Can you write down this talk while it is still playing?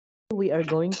we are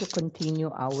going to continue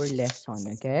our lesson,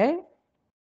 okay?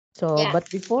 So, Yeah. but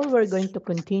before we're going to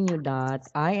continue that,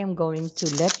 I am going to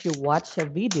let you watch a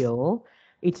video.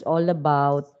 It's all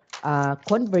about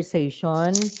conversation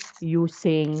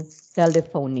using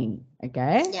telephoning,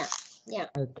 okay? Yeah. Yeah.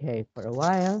 Okay, for a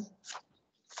while.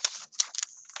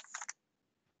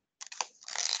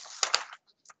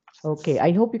 Okay,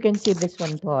 I hope you can see this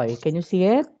one, Toy. Can you see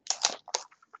it?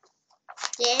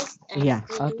 Yes, I Yeah,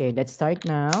 see you. okay, let's start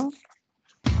now.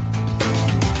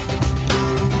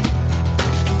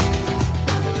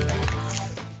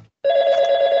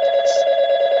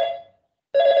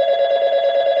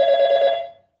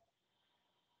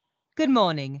 Good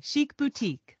morning, Chic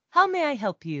Boutique. How may I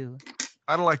help you?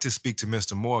 I'd like to speak to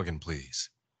Mr. Morgan, please.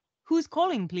 Who's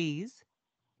calling, please?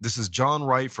 This is John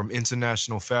Wright from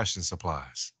International Fashion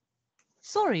Supplies.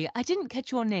 Sorry, I didn't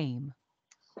catch your name.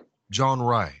 John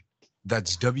Wright.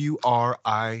 That's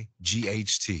Wright.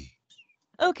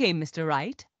 Okay, Mr.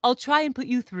 Wright. I'll try and put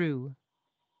you through.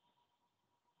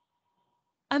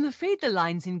 I'm afraid the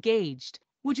line's engaged.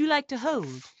 Would you like to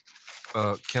hold?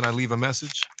 Can I leave a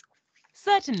message?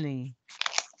 Certainly.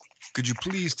 Could you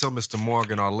please tell Mr.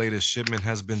 Morgan our latest shipment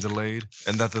has been delayed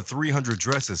and that the 300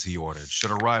 dresses he ordered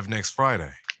should arrive next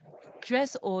Friday?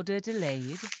 Dress order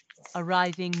delayed.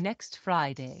 Arriving next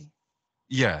Friday.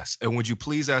 Yes, and would you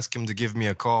please ask him to give me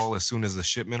a call as soon as the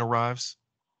shipment arrives?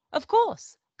 Of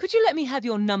course. Could you let me have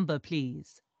your number,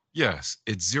 please? Yes,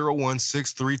 it's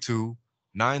 01632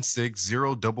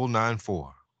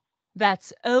 960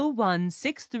 That's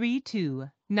 01632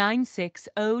 960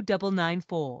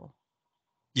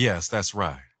 Yes, that's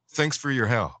right. Thanks for your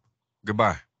help.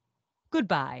 Goodbye.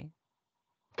 Goodbye.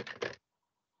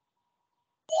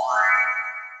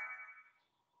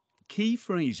 Key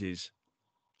phrases.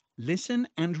 Listen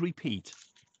and repeat.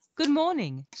 Good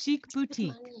morning, Chic Good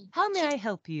Boutique. morning. How may I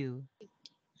help you?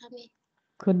 How may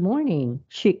Good morning,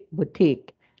 Chic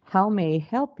Boutique. How may I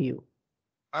help you?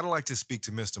 I'd like to speak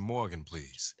to Mr. Morgan,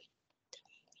 please.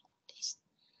 this?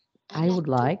 I I like would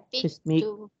to like to speak speak.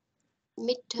 to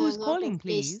Mr. Who's Gordon, calling,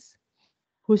 please. please?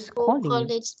 Who's Who calling?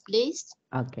 calls, please?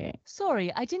 Okay.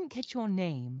 Sorry, I didn't catch your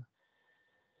name.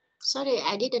 Sorry,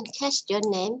 I didn't catch your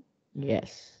name.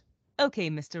 Yes.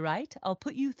 Okay, Mr. Wright, I'll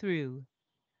put you through.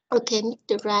 Okay,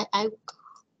 Mr. Right, I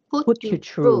put Put you you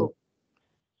through. through.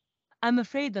 I'm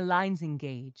afraid the line's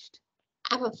engaged.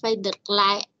 I'm afraid the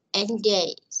line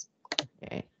engaged.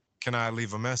 Okay. Can I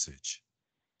leave a message?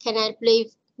 Can I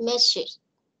leave message?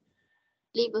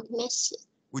 Leave a message.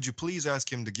 Would you please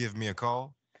ask him to give me a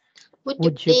call? Would you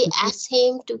Would you please please ask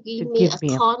him to to give me a give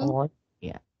me a call? call?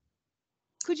 Yeah.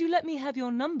 Could you let me have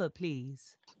your number,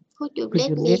 please? Could you Could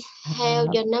you let me let have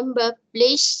your number,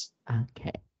 please?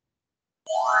 Okay.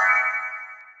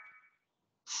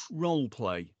 Role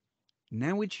play.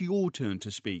 Now it's your turn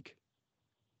to speak.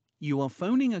 You are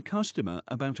phoning a customer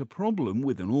about a problem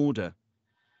with an order.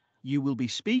 You will be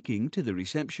speaking to the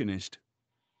receptionist.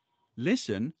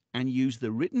 Listen and use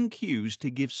the written cues to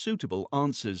give suitable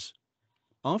answers.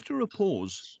 After a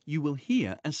pause, you will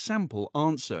hear a sample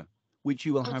answer, which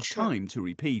you will have Sure. time to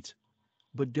repeat.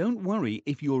 But don't worry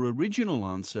if your original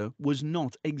answer was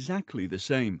not exactly the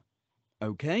same.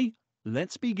 Okay,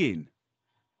 let's begin.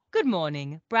 Good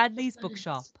morning, Bradley's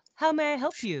Bookshop. How may I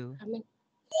help you? I mean,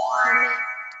 how may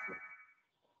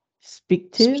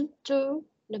Speak speak to? to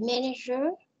the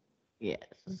manager?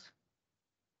 Yes.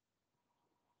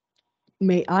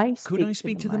 May I Could I speak to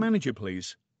speak the to the man? manager,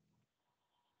 please?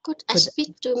 Could I Could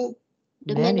speak to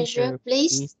the manager, manager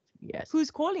please? please? Yes.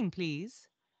 Who's calling, please?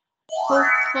 Who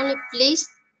call it, please?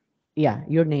 Yeah,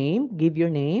 your name. Give your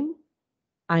name.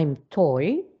 I'm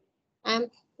Toy. I'm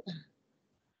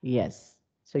Yes.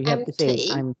 So you have I'm to say,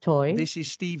 Thuy. I'm Toy. This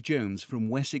is Steve Jones from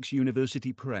Wessex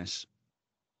University Press.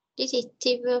 This is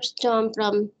Steve Storm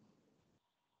from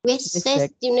Wessex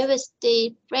Wessex.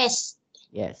 University Press.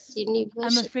 Yes. I'm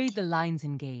University. afraid the line's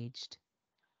engaged.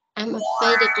 I'm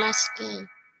afraid the glass can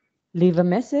Leave a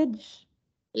message.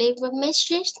 leave a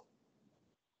message.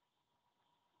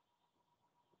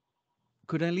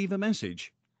 Could I leave a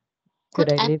message? Could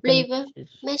Could I I leave a leave a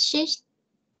message? message?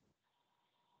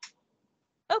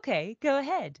 Okay, go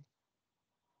ahead.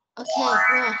 Okay,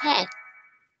 go ahead.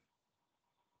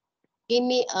 Give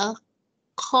me a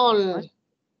call. What?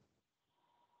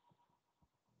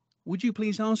 Would you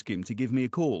please ask him to give me a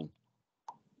call?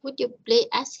 Would you please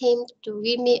ask him to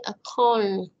give me a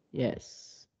call?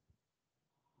 Yes.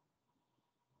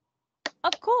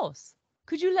 Of course.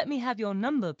 Could you let me have your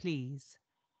number, please?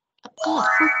 Of course.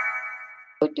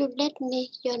 Would you let me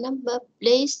your number,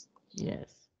 please?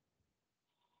 Yes.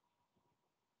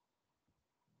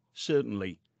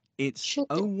 Certainly. It's Should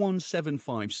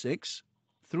 01756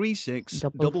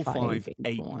 5581.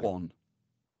 365581.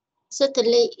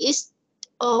 Certainly it's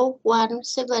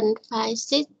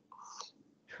 01756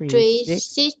 Three three six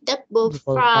six double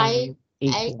double five five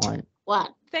eight eight one.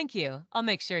 one. Thank you. I'll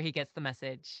make sure he gets the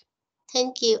message.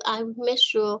 Thank you. I will make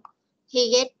sure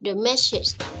he get the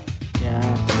message. Yeah.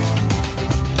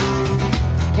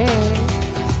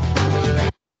 Okay.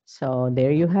 So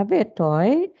there you have it,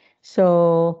 Toy.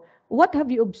 So what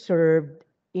have you observed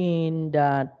in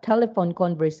the telephone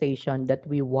conversation that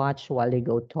we watched while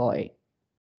ago, Toy?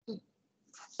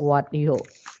 What you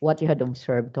what you had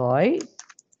observed, Toy?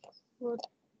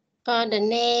 The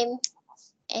name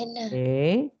and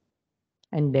Okay.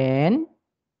 And then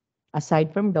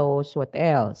aside from those, what the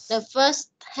else?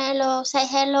 first hello, say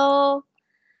hello.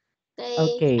 They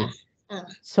Okay.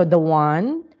 So the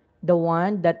one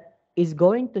that is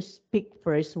going to speak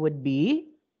first would be,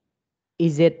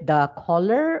 is it the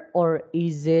caller or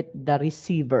is it the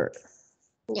receiver?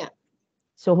 yeah.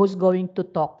 So who's going to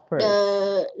talk first?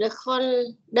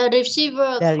 The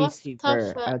receiver The thought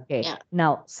receiver. first. Okay. Yeah.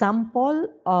 Now, sample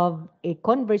of a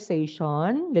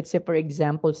conversation. Let's say, for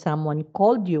example, someone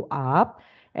called you up,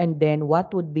 and then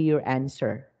what would be your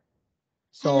answer?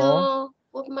 So, Hello.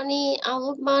 Good morning.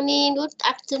 Good morning. Good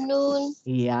afternoon.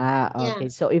 yeah, Yeah. okay.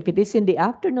 So if it is in the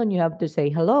afternoon, you have to say,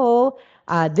 hello,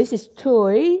 this is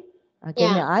Thuy. Okay,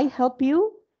 may Yeah. I help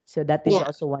you? So that is Yeah.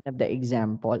 also one of the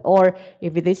example. Or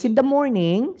if it is in the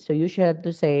morning, so you should have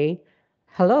to say,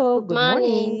 hello, Good good morning.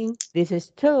 morning. This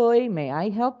is Thuy. May I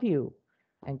help you?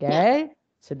 Yeah. Okay,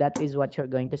 so that is what you're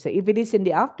going to say. If it is in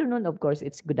the afternoon, of course,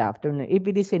 it's good afternoon. If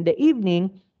it is in the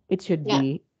evening, it should Yeah.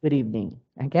 be good evening.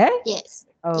 Okay? Yes.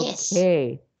 Yes.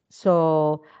 Okay.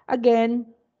 So again,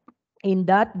 in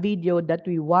that video that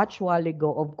we watched a while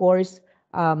ago, of course,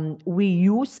 we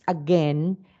use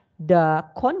again the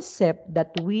concept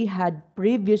that we had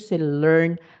previously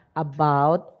learned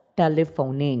about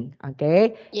telephoning.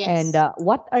 Okay? And Yes.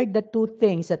 what are the two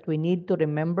things that we need to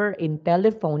remember in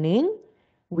telephoning?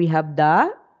 We have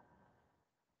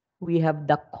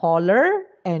the caller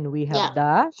and we Yeah. have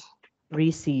the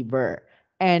receiver.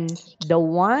 And the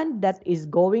one that is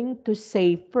going to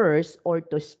say first or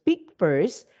to speak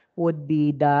first would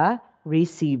be the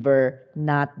receiver,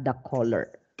 not the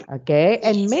caller. Okay?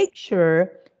 And Yes. make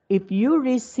sure if you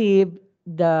receive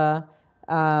the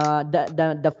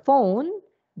phone,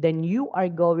 then you are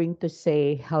going to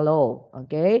say hello.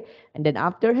 Okay? And then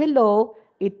after hello,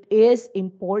 it is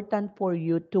important for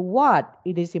you to what?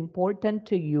 It is important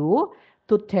to you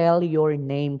to tell your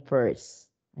name first.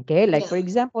 Okay, like Yeah. for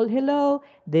example, hello,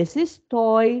 this is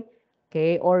Toy.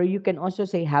 Okay, or you can also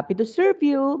say, happy to serve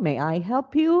you. May I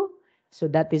help you? So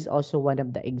that is also one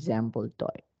of the example,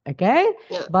 Toy. Okay,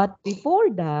 Yeah. but before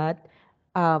that,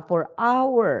 for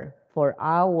our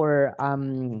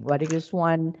what is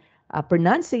one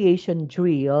pronunciation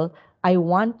drill, I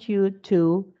want you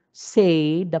to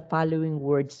say the following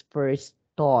words first,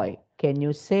 Toy. Can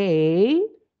you say?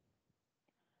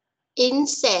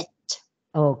 Insect.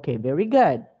 Okay, very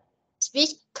good.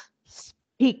 Speak.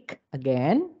 Speak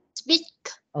again. Speak.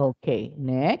 Okay,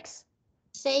 next.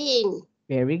 Saying.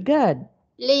 Very good.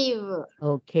 Leave.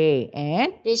 Okay,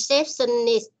 and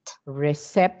Receptionist.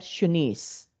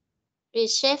 receptionist.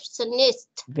 Receptionist.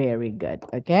 Very good.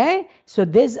 Okay, so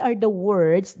these are the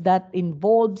words that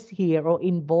involved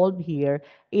here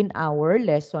in our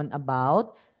lesson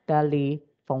about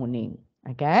telephoning.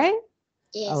 Okay.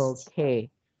 Yes. Okay.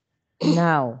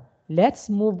 Now, let's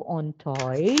move on,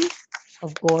 Toy.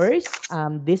 Of course,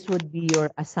 this would be your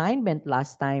assignment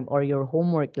last time or your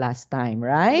homework last time,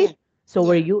 right? Yeah. So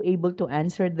were Yeah. you able to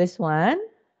answer this one?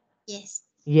 Yes.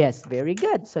 Yes, very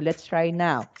good. So let's try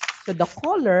now. So the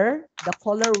caller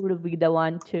will be the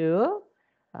one to,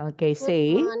 okay, Good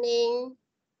say, morning.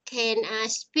 Can I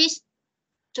speak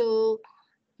to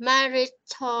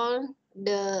Marathon,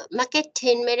 the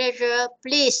marketing manager,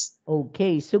 please?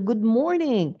 okay, so good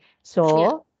morning.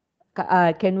 Yeah. So,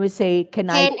 can we say, can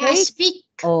I Can I take? speak?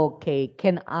 Okay,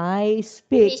 can I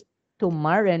Please. speak to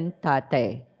Marin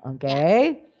Tate? Yeah.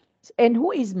 Okay. And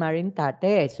who is Marin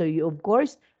Tate? So you, of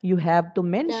course, you have to The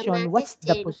mention what's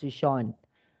the marketing. position.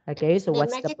 Okay, so The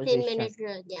what's the marketing position?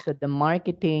 manager. Yeah. So the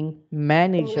marketing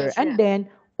manager. And Manager. then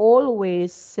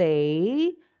always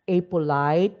say a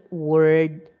polite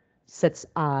word such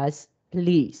as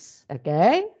please.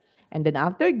 Okay? And then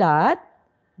after that,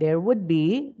 there would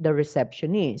be the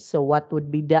receptionist. So what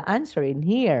would be the answer in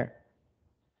here?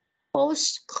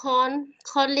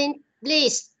 Calling,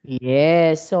 please.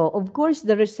 Yes. So, of course,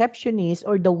 the receptionist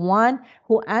or the one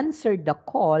who answered the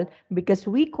call, because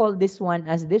we call this one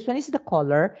as this one is the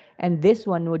caller, and this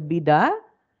one would be the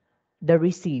the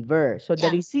receiver. So the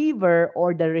Yeah. receiver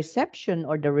or the reception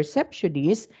or the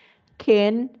receptionist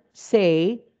can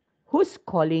say, who's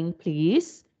calling,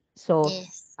 please? So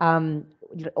Yes.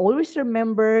 always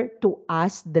remember to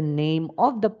ask the name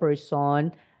of the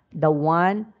person, the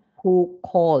one who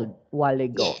called while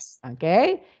ago. Yes.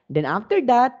 Okay? Then after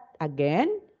that, again,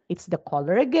 it's the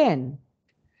caller again.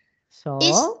 It's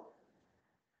So,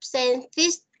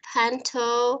 Scientist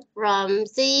Panto from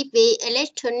ZB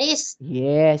Electronics.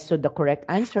 yes, so the correct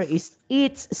answer is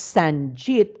it's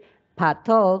Sanjit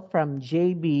Patel from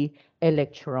JB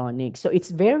Electronics. So it's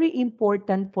very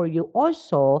important for you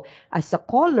also as a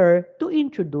caller to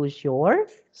introduce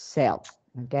yourself.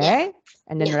 Yeah. Okay?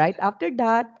 And then Yeah. right after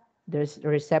that, the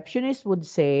receptionist would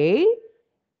say,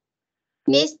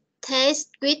 Miss Test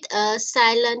with a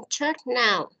silent chart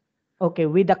now. okay,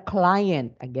 with the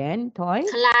client again, Toy.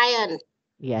 Client.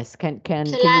 Yes, can you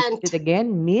say Client. it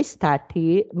again? Miss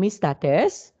Tates?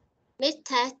 Miss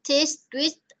Test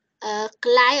with a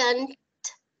client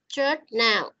chart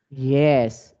now.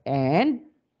 Yes, and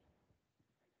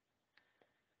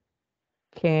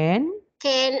can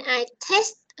Can I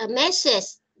test a message?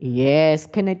 yes,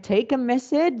 can I take a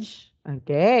message?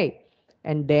 Okay.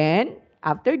 And then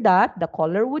after that, the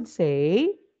caller would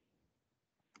say,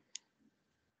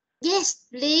 Yes,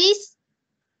 please.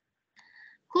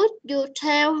 Could you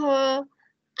tell her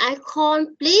I called,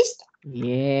 please?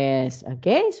 yes.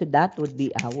 Okay, so that would be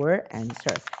our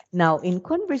answer. Now, in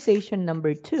conversation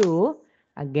number two,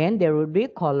 again, there would be a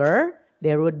caller,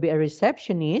 there would be a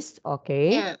receptionist.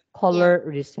 Okay, Yeah. Yeah. caller,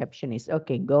 receptionist.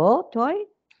 Okay, go, Toy.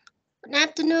 Good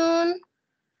afternoon.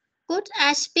 Could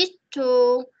I speak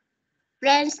to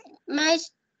Brand my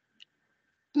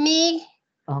me?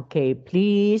 Okay,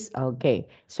 please. Okay.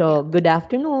 Yeah. So, good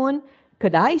afternoon.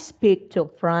 Could I speak to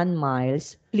Fran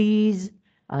Miles, please?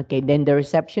 Okay, then the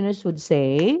receptionist would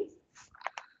say,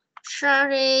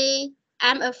 Sorry,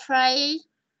 I'm afraid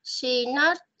she's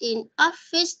not in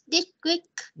office this week.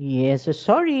 yes, so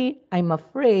sorry, I'm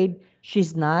afraid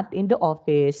she's not in the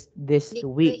office this This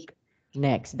week. week.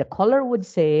 Next, the caller would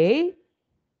say,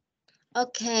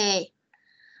 Okay.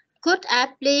 Could I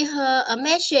play her a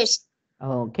message?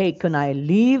 okay, can I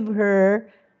leave her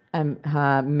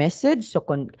a message? So,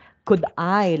 could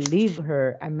I leave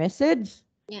her a message?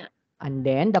 Yeah. And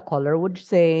then the caller would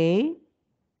say,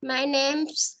 My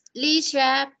name's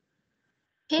Lisa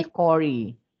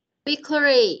Hickory.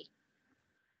 Pickery.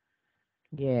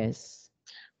 Yes.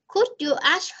 Could you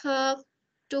ask her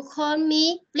to call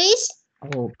me, please?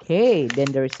 Okay,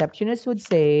 then the receptionist would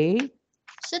say,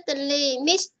 Certainly,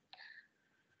 Miss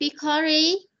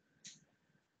Pickery.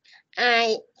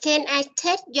 I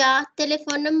take your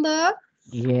telephone number?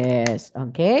 yes.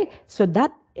 Okay, so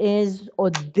that is, or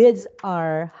these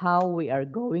are how we are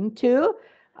going to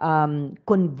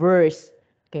converse,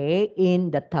 okay,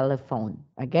 in the telephone.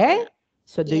 Okay, Yeah.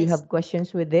 so do you Yes. have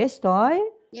questions with this, Toy?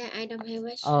 Yeah, I don't have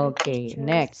question, Okay, teacher.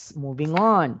 next, moving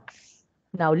on.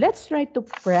 Now let's try to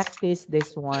practice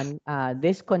this one,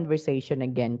 this conversation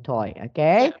again, Toy. Yeah.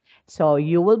 Okay? So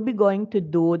you will be going to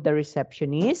do the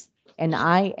receptionist, and Yeah.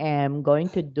 I am going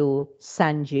to do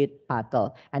Sanjit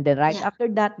Patel. And then right Yeah. after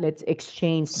that, let's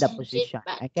exchange the Sanjit position.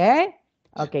 Patel. Okay?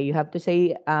 Yeah. Okay, you have to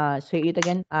say it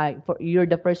again. For you're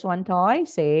the first one, Toy.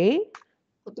 Say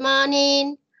Good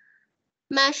morning,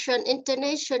 Martian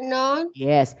International.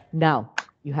 yes. Now,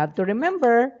 you have to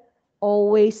remember,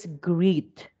 always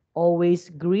greet. Always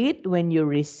greet when you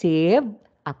receive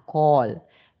a call.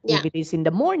 Yeah. If it is in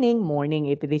the morning, morning.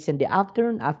 If it is in the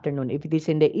afternoon, afternoon. If it is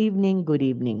in the evening, good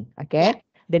evening. Yeah. Okay?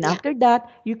 Then Yeah. after that,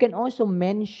 you can also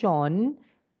mention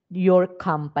your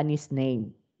company's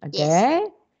name. Yes. Okay?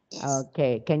 Yes.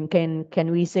 Okay.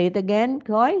 Can we say it again,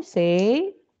 Koy?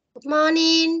 Say Good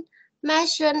morning,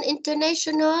 Martian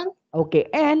International. okay,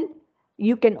 and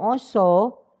you can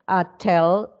also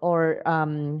tell or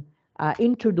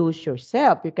introduce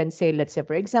yourself. You can say, let's say,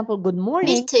 for example, good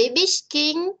morning. Mr.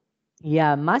 Bisking.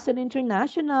 Yeah, Mason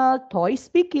International, Toy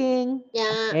speaking.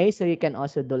 Yeah. Okay, so you can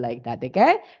also do like that.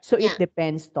 Okay, so Yeah. it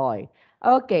depends, Toy.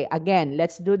 Okay, again,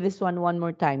 let's do this one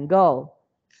more time. Go.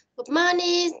 Good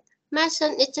morning,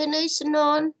 Martian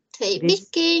International. Thủy This.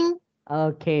 Bisking.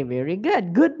 Okay, very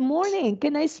good. Good morning.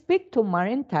 Can I speak to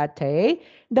Marin Tate,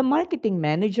 the marketing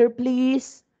manager,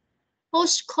 please?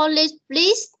 Who's calling,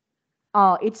 please?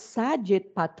 It's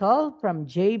Sajid Patel from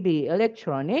JB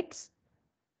Electronics.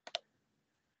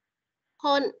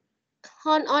 Hold,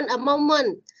 hold on a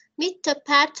moment. Mr.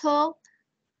 Patel,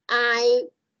 I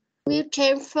will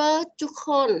transfer to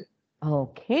call.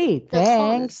 Okay, The call.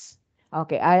 thanks.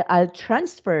 Okay, I'll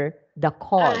transfer the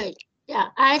call.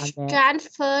 I Again,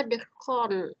 transfer the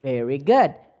call. very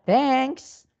good.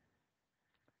 Thanks.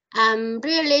 I'm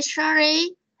really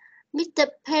sorry, Mr.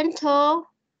 Pinto.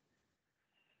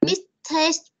 Miss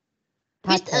Test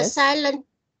with a Tates. silent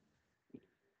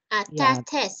Yeah,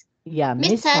 test. yeah,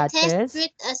 Miss Mr. Test Tates.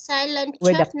 with a silent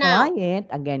With the shot now. client,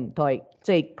 again, Toy,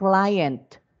 say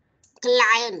client.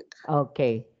 Client.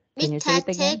 Okay. Can you say Mr. it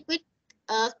again? Test with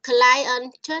a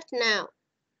client shot now.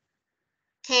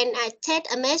 Can I take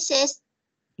a message?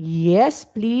 Yes,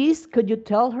 please. Could you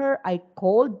tell her I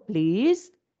called,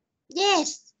 please?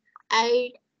 Yes.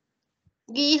 I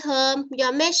give her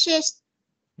your message.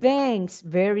 Thanks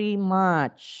very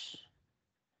much.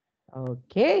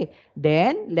 Okay,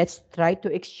 then let's try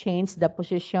to exchange the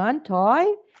position, Toy.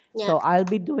 Yeah. So I'll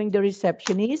be doing the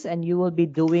receptionist and you will be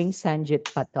doing Sanjit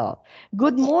Patel.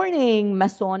 Good Okay. morning,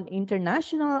 Mason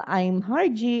International. I'm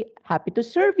Hargie. Happy to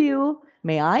serve you.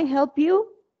 May I help you?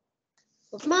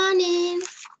 Good morning.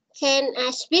 Can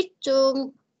I speak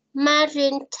to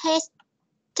Marin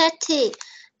Tati,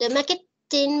 the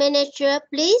marketing manager,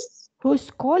 please? Who's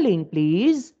calling,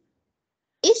 please?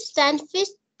 It's Sanfit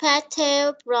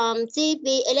Patel from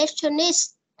TB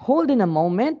Electronics. Hold on a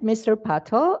moment, Mr.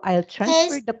 Patel. I'll transfer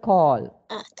Thanks. the call.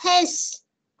 Thanks.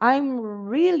 I'm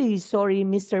really sorry,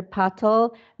 Mr.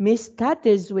 Patel. Miss Tat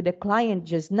is with a client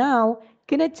just now.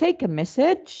 Can I take a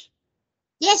message?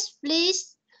 Yes,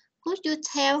 please. Could you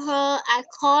tell her I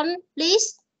called,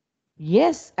 please?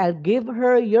 Yes, I'll give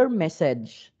her your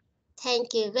message.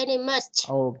 Thank you very much.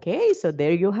 Okay, so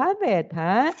there you have it,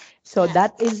 huh? So Yeah.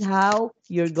 that is how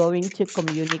you're going to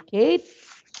communicate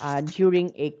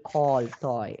during a call,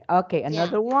 Toy. Okay, Yeah.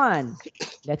 another one.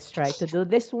 Let's try to do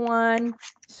this one.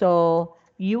 So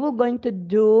you are going to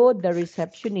do the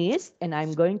receptionist, and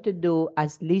I'm going to do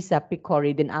as Lisa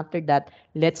Picori. Then after that,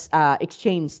 let's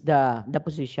exchange the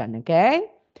position, okay?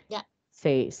 Yeah.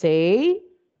 Say.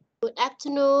 Good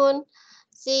afternoon.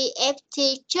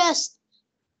 CFT Just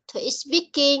to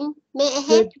speaking. May I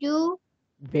help Good. you?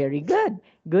 Very good.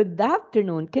 Good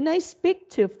afternoon. Can I speak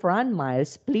to Fran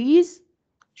Miles, please?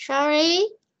 Sorry,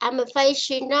 I'm afraid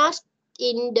she's not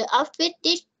in the office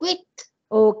this week.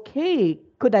 Okay.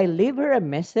 Could I leave her a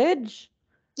message?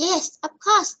 Yes, of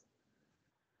course.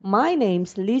 My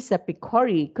name's Lisa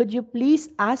Picori. Could you please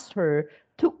ask her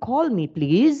to call me,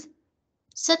 please?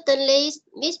 Certainly,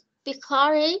 Miss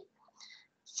Picori.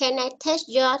 Can I take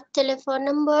your telephone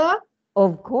number?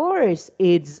 Of course.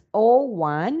 It's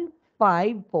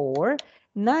 0154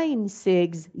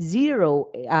 960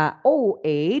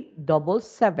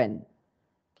 0877.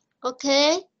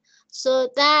 Okay. So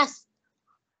that's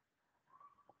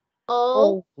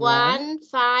Oh, O one.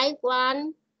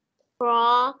 151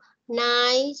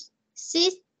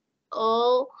 496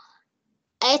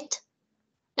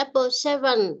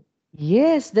 0877.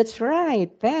 Yes, that's right.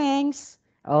 Thanks.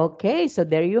 Okay, so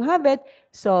there you have it.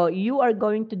 So you are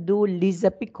going to do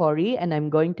Lisa Picori and I'm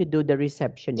going to do the Yeah.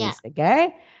 receptionist,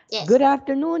 okay? Yes. Good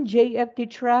afternoon, JFT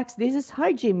Tracks. This is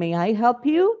Hargie. May I help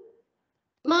you?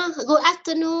 Good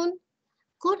afternoon.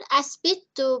 Could I speak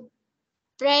to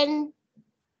friend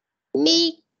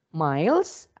me,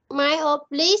 Miles?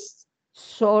 please?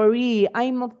 Sorry,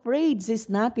 I'm afraid she's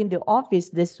not in the office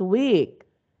this week.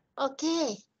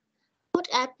 Okay. Could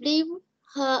I leave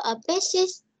her a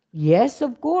message? Yes,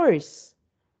 of course.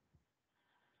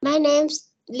 My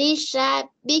name's Lisa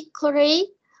Bickery.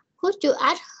 Could you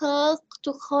ask her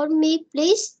to call me,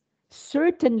 please?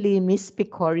 Certainly, Miss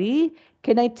Picori.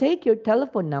 Can I take your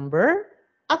telephone number?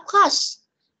 Of course.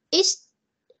 It's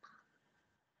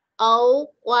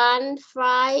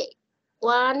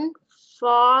 0151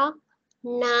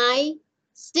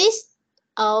 496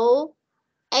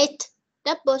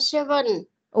 0877.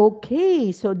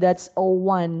 Okay, so that's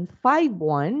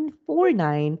 0151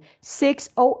 496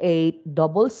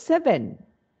 0877.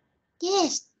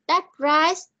 Yes, that's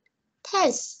right.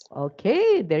 Thanks.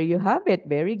 Okay, there you have it.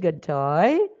 Very good,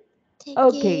 Toy. Thank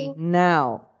Okay, you.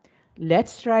 now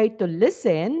let's try to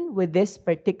listen with this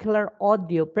particular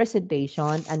audio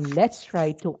presentation and let's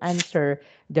try to answer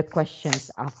the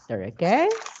questions after, okay?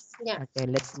 Yeah. Okay,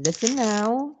 let's listen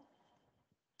now.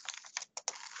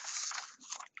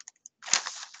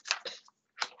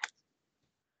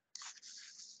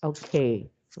 Okay,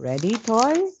 ready,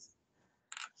 Toy?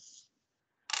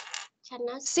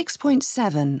 Cannot.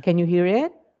 6.7. Can you hear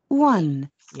it? 1.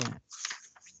 Yeah.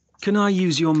 Can I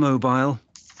use your mobile?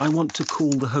 I want to call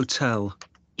the hotel.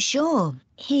 Sure.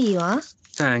 Here you are.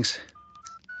 Thanks.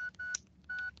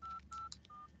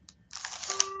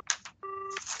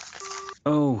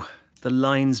 Oh, the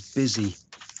line's busy.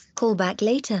 Call back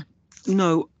later.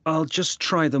 No, I'll just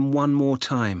try them one more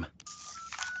time.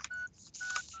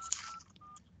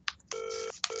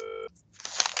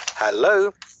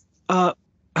 Hello?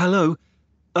 Hello?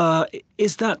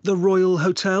 Is that the Royal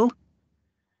Hotel?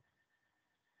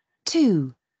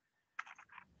 2.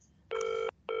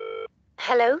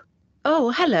 Hello?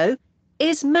 Oh, hello.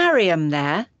 Is Mariam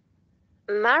there?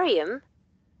 Mariam?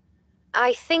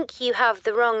 I think you have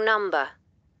the wrong number.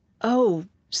 Oh,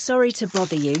 sorry to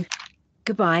bother you.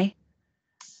 Goodbye.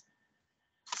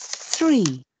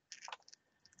 3.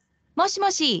 もし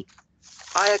もし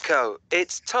Ayako,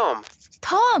 it's Tom.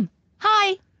 Tom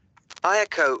Hi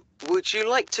Ayako, would you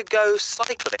like to go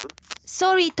cycling?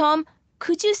 Sorry Tom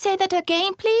Could you say that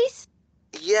again please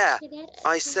Yeah,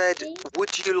 I said,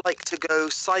 would you like to go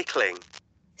cycling?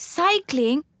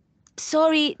 Cycling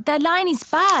Sorry the line is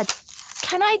bad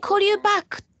Can I call you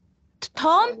back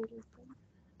Tom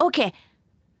Okay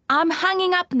I'm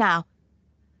hanging up now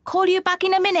Call you back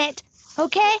in a minute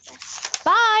Okay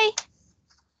Bye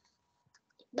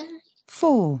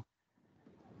 4.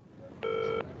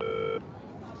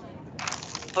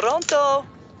 Pronto?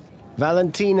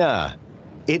 Valentina,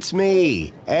 it's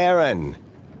me, Aaron.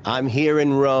 I'm here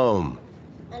in Rome.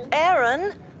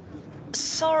 Aaron?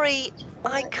 Sorry,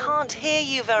 I can't hear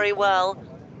you very well.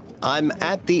 I'm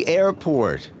at the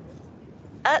airport.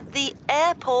 At the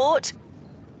airport?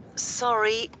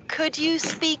 Sorry, could you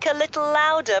speak a little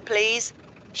louder, please?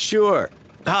 Sure.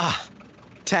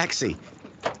 Taxi.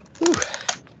 Whew.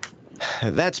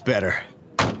 That's better.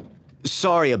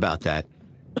 Sorry about that.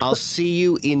 I'll see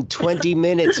you in 20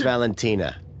 minutes,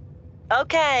 Valentina.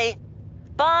 Okay.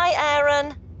 Bye,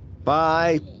 Aaron.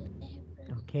 Bye.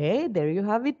 Okay, there you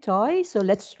have it, Toy. So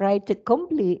let's try to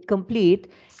complete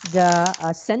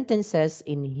the sentences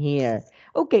in here.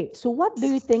 Okay, so what do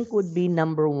you think would be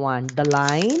number 1? The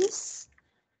lines?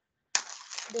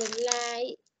 The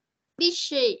line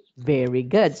busy. Very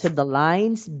good. So the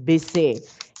lines busy.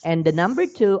 And the number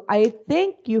 2, I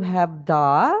think you have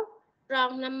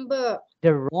Wrong number.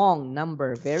 the wrong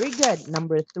number. Very good.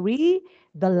 Number 3,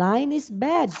 the line is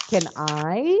bad. Can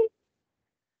I?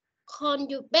 Call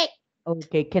you back.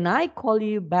 Okay, can I call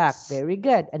you back? Very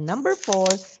good. And number 4,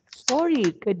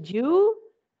 sorry, could you?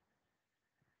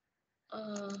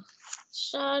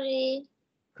 Sorry.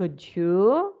 Could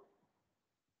you?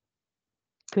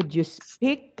 Could you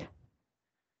speak?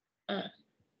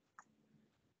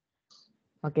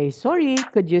 Okay, sorry,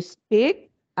 could you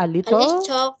speak a A little?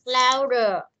 little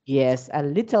louder. Yes, a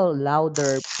little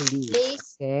louder, please.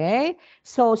 Please. Okay.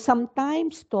 So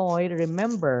sometimes, Toy,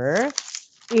 remember,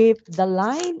 if the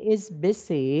line is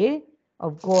busy,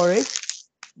 of course,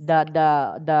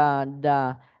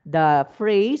 the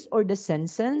phrase or the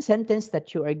sentence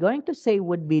that you are going to say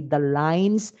would be the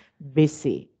lines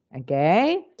busy.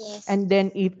 Okay? Yes. And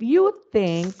then if you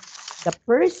think the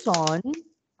person,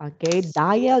 okay,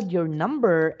 dialed your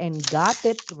number and got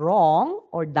it wrong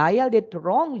or dialed it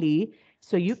wrongly,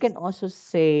 so you can also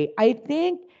say, I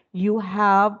think you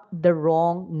have the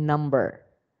wrong number.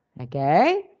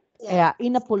 Okay? Yeah,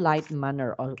 in a polite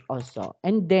manner also.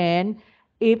 And then,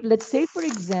 if let's say, for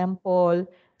example,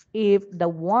 if the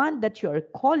one that you're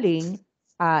calling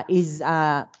is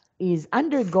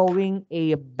undergoing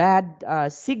a bad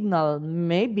signal,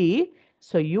 maybe,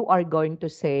 so you are going to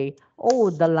say, "Oh,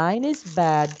 the line is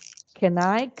bad. Can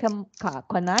I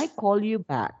call you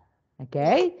back?"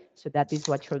 Okay, so that is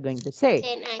what you're going to say.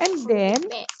 Can I And call you then,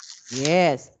 back?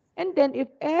 yes, and then if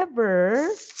ever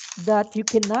that you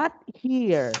cannot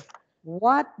hear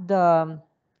what the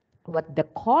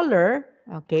caller,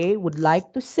 okay, would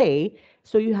like to say,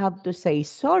 so you have to say,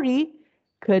 sorry,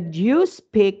 could you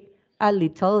speak a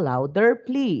little louder,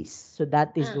 please? So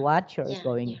that is what you're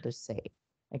going to say.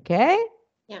 Okay?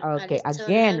 Yeah, a Okay, little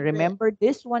again, louder. remember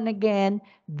this one again.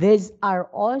 These are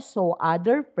also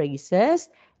other phrases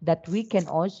that we can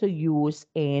also use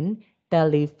in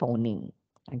telephoning.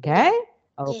 Okay?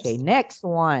 Okay, Yes. next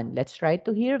one. Let's try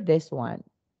to hear this one.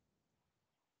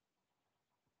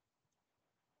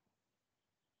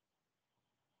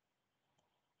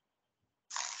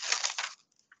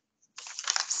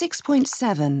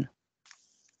 6.7.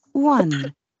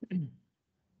 1.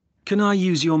 Can I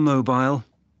use your mobile?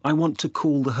 I want to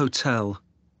call the hotel.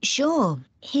 Sure,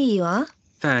 here you are.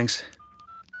 Thanks.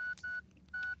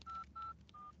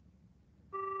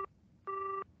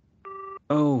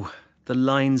 Oh, the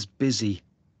line's busy.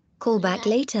 Call back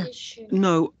later.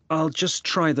 No, I'll just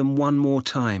try them one more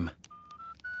time.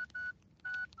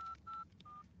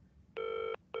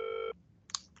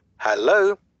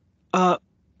 Hello?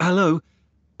 Hello?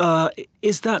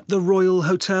 Is that the Royal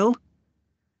Hotel?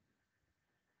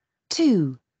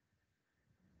 2.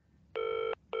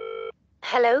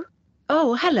 Hello?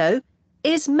 Oh, hello.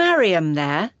 Is Mariam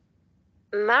there?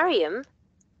 Mariam?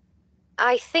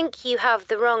 I think you have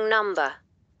the wrong number.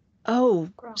 Oh,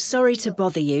 sorry to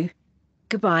bother you.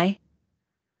 Goodbye.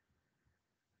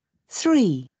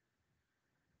 3.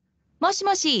 もし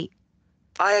もし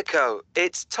Ayako,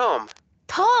 it's Tom.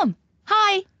 Tom.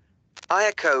 Hi.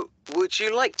 Ayako, would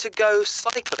you like to go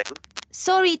cycling?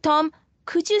 Sorry, Tom.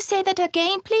 Could you say that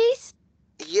again, please?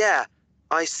 Yeah,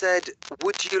 I said,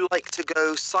 would you like to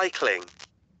go cycling?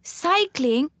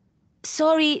 Cycling?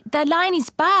 Sorry, the line is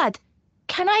bad.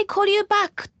 Can I call you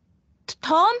back,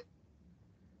 Tom?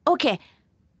 Okay,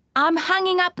 I'm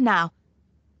hanging up now.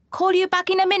 Call you back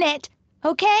in a minute,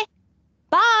 okay?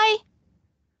 Bye.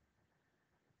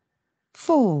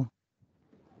 4.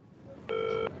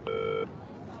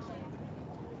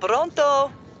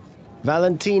 Pronto?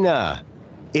 Valentina,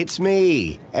 it's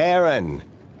me, Aaron.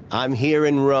 I'm here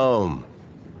in Rome.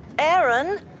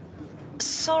 Aaron?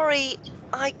 Sorry,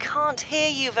 I can't hear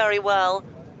you very well.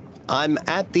 I'm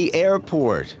at the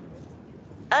airport.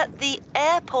 At the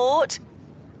airport?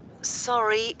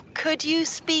 Sorry, could you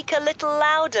speak a little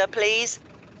louder, please?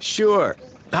 Sure.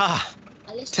 A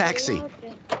little Taxi. louder.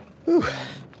 Whew.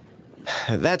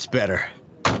 That's better.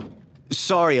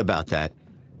 Sorry about that.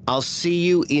 I'll see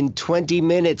you in 20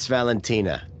 minutes,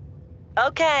 Valentina.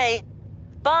 Okay.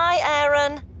 Bye,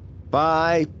 Aaron.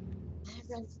 Bye.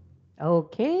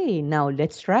 Okay, now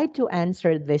let's try to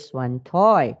answer this one,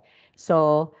 Toy.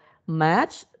 So,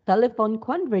 match telephone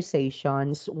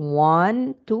conversations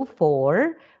 1 to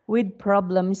 4 with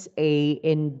problems A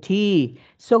and D.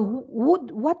 So,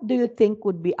 what do you think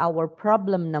would be our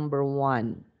problem number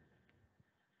 1?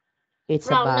 It's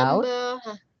Wrong about number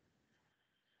hả?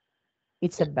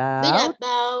 it's Bit about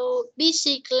about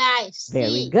busy line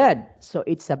very C. good. So,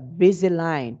 it's a busy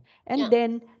line. And Yeah.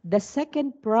 then the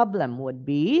second problem would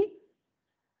be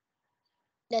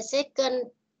The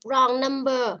second wrong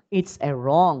number. it's a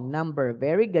wrong number.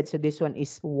 Very good. So this one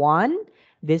is 1.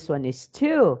 This one is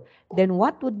 2. Then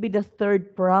what would be the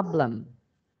third problem?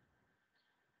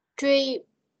 3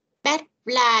 bad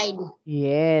line.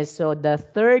 Yes. So the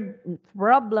third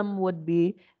problem would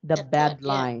be the The bad third, yeah.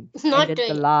 line. And Not then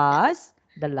the 3.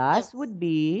 last would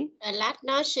be The last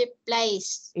noisy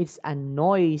place. it's a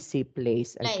noisy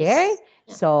place. Okay. Place.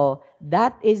 Yeah. So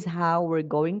that is how we're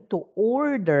going to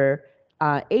order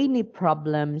any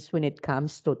problems when it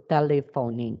comes to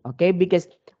telephoning. Okay, because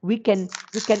we can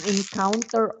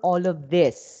encounter all of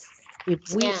this if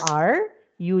we Yeah. are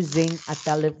using a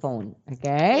telephone.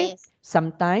 Okay. Yes.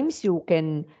 Sometimes you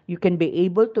can be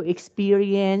able to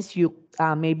experience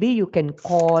maybe you can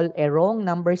call a wrong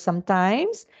number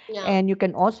sometimes, Yeah. and you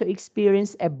can also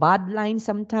experience a bad line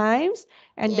sometimes,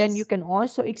 and then you Yes. can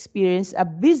also experience a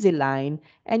busy line,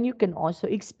 and you can also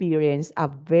experience a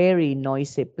very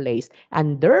noisy place.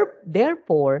 And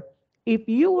therefore, if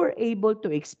you were able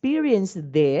to experience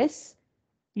this,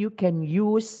 you can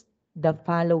use the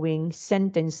following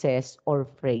sentences or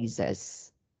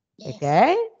phrases. Yes.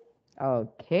 Okay?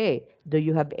 Okay. Do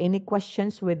you have any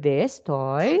questions with this, I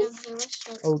Toy? don't have a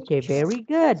short Okay, picture. very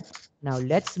good. Now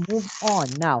let's move on.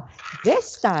 Now,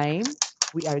 this time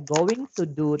we are going to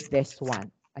do this one.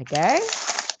 Okay?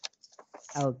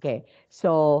 Okay.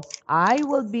 So I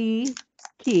will be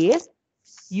Keith,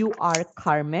 you are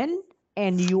Carmen,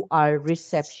 and you are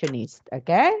receptionist.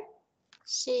 Okay?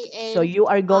 So you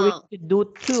are going CNR. to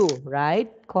do 2, right?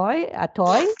 Toy? Yeah.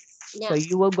 So Yeah.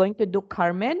 you will going to do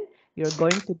Carmen, you're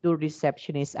going to do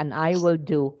receptionist, and I will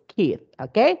do Keith.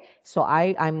 Okay? So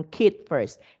I'm Keith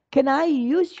first. Can I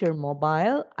use your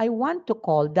mobile? I want to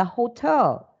call the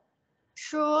hotel.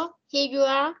 Sure. Here you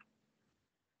are.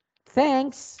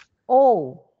 Thanks.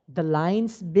 Oh, the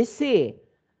line's busy.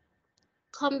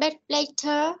 Come back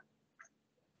later.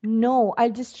 No,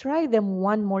 I'll just try them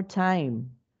one more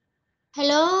time.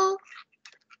 Hello.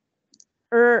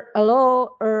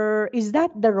 Hello, is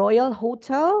that the Royal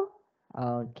Hotel?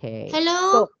 Okay.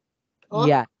 Hello. So, Oh.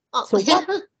 yeah. Oh. So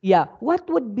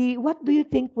what do you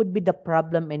think would be the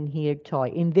problem in here, Choi,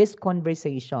 in this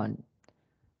conversation?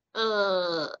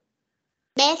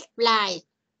 Bad line.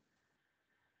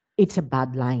 It's a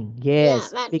bad line. Yeah,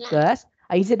 Yes, bad line. because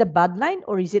is it a bad line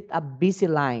or is it a busy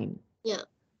line? Yeah.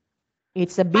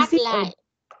 It's a Bad busy line.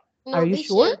 or are No, you busy.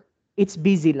 sure? It's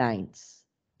busy lines.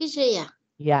 Busy. Yeah.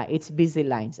 Yeah, it's busy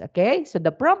lines. Okay, so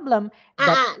the problem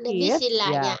that The Keith, busy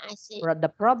line. yeah, Yeah, I see. the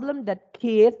problem that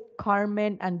Keith,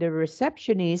 Carmen, and the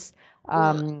receptionist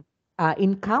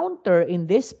encounter in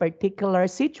this particular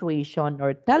situation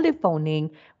or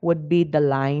telephoning would be the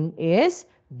line is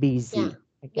busy.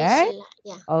 Yeah. Okay. Busy line.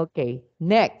 Yeah. Okay.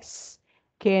 Next,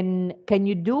 can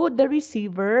you do the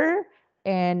receiver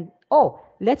and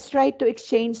let's try to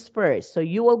exchange first. So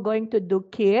you are going to do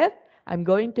Keith. I'm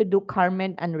going to do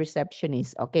Carmen and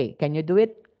receptionist. Okay, can you do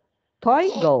it? Toy,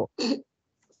 Okay. go.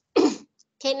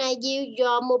 Can I use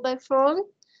your mobile phone?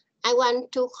 I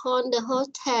want to call the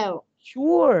hotel.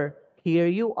 Sure, here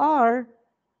you are.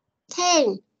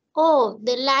 10. Oh,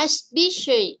 the line's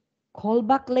busy. Call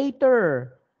back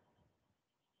later.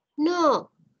 No,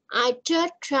 I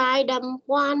just try them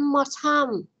one more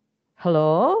time.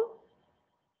 Hello?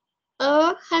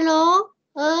 Hello?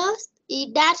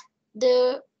 Is that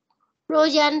the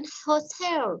Royal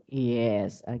Hotel?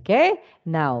 Yes, okay.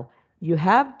 Now, you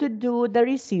have to do the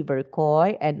receiver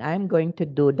coy and I'm going to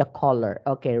do the caller.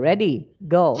 Okay, ready?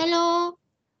 Go. Hello?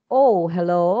 Oh,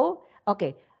 hello.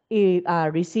 Okay.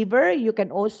 Receiver, you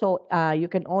can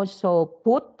also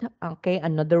put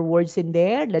another words in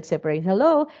there. Let's separate.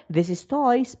 Hello, this is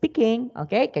Toy speaking.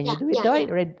 Okay, can you Yeah, do it, yeah, Toy?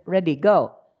 yeah. Ready,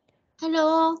 go.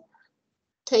 Hello?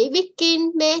 Thuy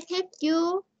speaking. May I help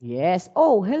you? Yes.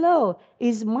 Oh, hello.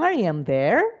 Is Mariam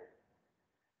there?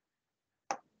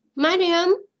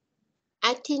 Mariam,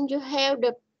 I think you have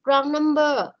the wrong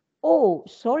number. Oh,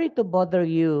 sorry to bother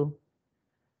you.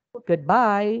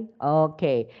 Goodbye.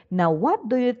 Okay. Now, what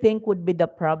do you think would be the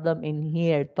problem in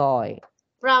here, Toy?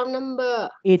 Wrong number.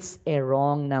 It's a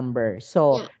wrong number.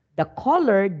 So, Yeah, the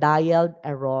caller dialed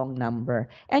a wrong number.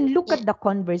 And look yeah, at the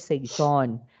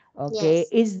conversation. Okay?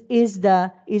 yes, Is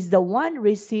the one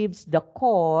receives the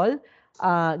call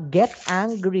get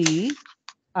angry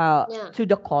yeah, to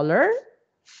the caller?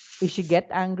 Is she get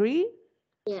angry?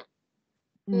 yeah.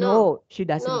 No, No, she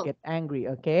doesn't no. get angry,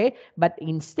 okay? But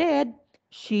instead,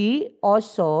 she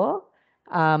also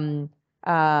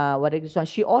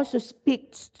she also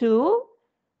speaks to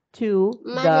the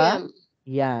Mariam.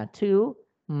 yeah, to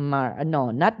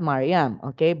no, not Mariam,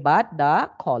 okay, but the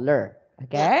caller,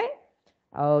 Yeah, okay?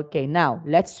 Okay, now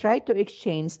let's try to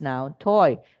exchange now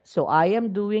toy. So I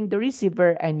am doing the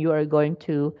receiver and you are going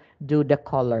to do the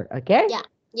caller, okay? yeah,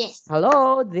 yes.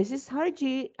 Hello, this is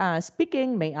Hargie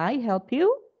speaking. May I help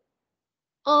you?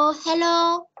 Oh,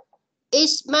 hello.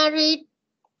 Is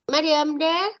Mariam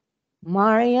there?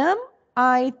 Mariam,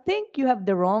 I think you have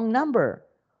the wrong number.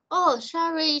 Oh,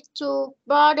 sorry to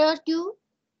bother you.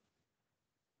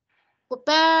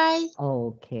 Goodbye.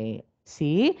 Okay.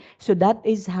 See? So that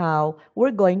is how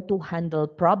we're going to handle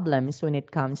problems when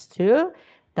it comes to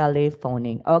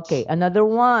telephoning. Okay, another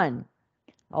one.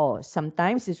 Oh,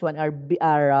 sometimes this one are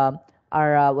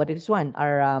what is one?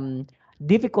 Are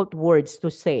difficult words to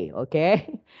say,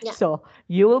 okay? Yeah, So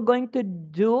you are going to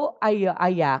do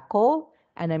Ayako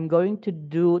and I'm going to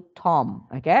do Tom,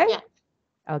 okay? yeah.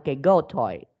 Okay, go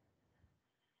Toy.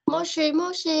 Moshi,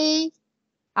 Moshi.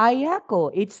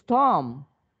 Ayako, it's Tom.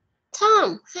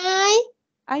 Tom, hi.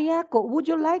 Ayako, would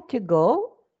you like to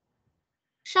go?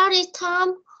 Sorry,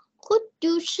 Tom. Could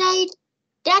you say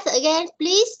that again,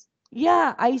 please?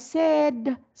 Yeah, I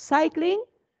said cycling.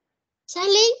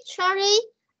 Sally, sorry.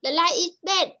 The line is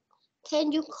bad.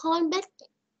 Can you call back?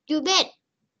 You bet.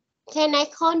 Can I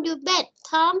call you back,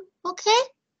 Tom? Okay.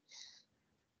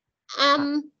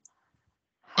 Uh,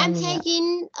 I'm hanging up.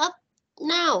 hanging up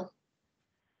now.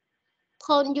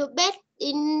 Call you back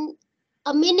in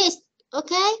a minute.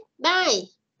 Okay. Bye.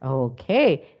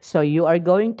 Okay, so you are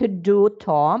going to do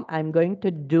Tom. I'm going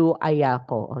to do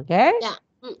Ayako. Okay? Yeah.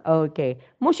 Okay.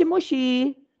 Mushi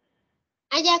Mushi.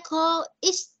 Ayako,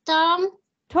 it's Tom.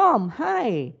 Tom,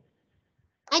 hi.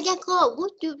 Ayako,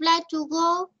 would you like to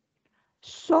go?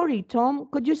 Sorry, Tom.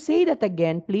 Could you say that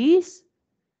again, please?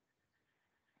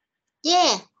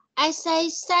 Yeah. I say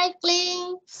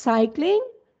cycling. Cycling?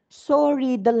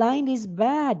 Sorry, the line is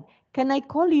bad. Can I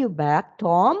call you back,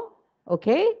 Tom?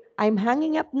 Okay? I'm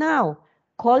hanging up now.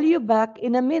 Call you back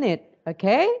in a minute.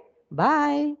 Okay?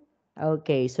 Bye.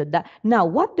 Okay, so that now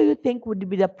what do you think would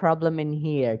be the problem in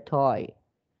here, Toy?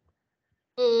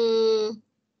 Mm,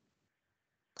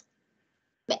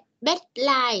 bad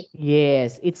line.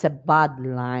 Yes, it's a bad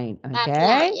line. Bad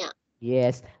line. Okay? Yeah.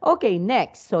 Yes. Okay,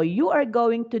 next. So you are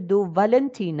going to do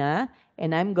Valentina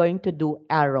and I'm going to do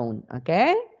Aaron.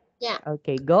 Okay? Yeah.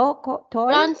 Okay, go,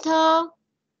 Toy. Pronto.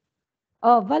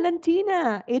 Oh,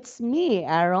 Valentina, it's me,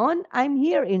 Aaron. I'm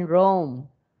here in Rome.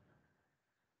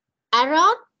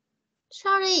 Aaron.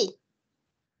 Sorry.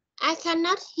 I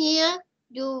cannot hear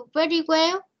you very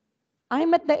well.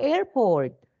 I'm at the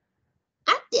airport.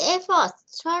 At the airport.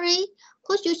 Sorry.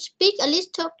 Could you speak a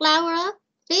little louder,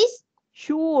 please?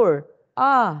 Sure.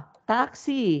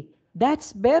 Taxi.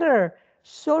 That's better.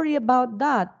 Sorry about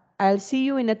that. I'll see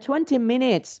you in a 20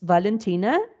 minutes,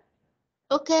 Valentina.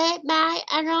 Okay. Bye,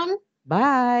 Aaron.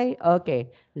 Bye.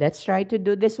 Okay, let's try to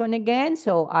do this one again.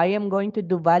 So I am going to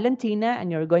do Valentina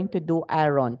and you're going to do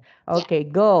Aaron. Yeah. Okay,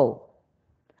 go.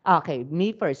 Okay,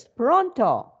 me first.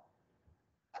 Pronto.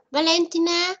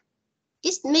 Valentina.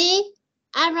 It's me,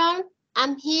 Aaron.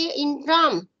 I'm here in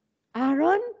Rome.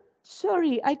 Aaron?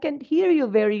 Sorry, I can't hear you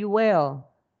very well.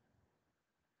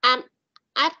 I'm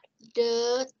at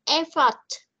the airport.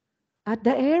 At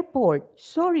the airport.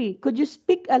 Sorry, could you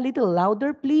speak a little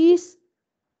louder, please?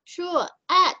 Sure.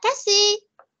 Taxi.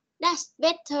 That's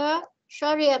better.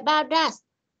 Sorry about that.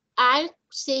 I'll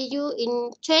see you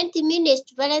in 20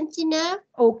 minutes, Valentina.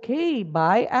 Okay,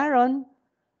 bye, Aaron.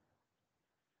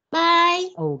 Bye.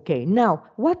 Okay, now,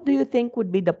 what do you think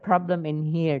would be the problem in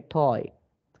here, Toy?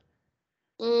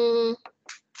 Mm,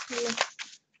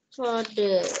 for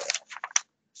the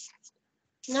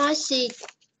noisy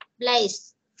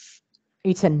place.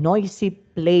 It's a noisy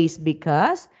place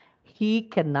because he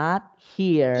cannot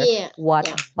hear Here. what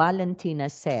Yeah. Valentina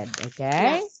said, Yeah.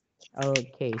 okay?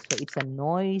 Okay, so it's a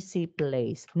noisy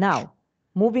place. Now,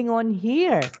 moving on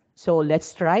here. So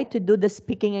let's try to do the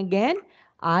speaking again.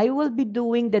 I will be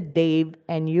doing the Dave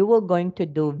and you will going to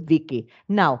do Vicky.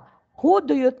 Now, who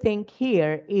do you think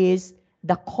here is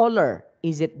the caller?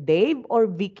 Is it Dave or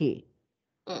Vicky?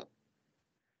 Mm.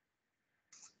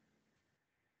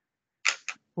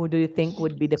 Who do you think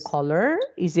would be the caller?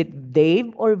 Is it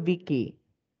Dave or Vicky?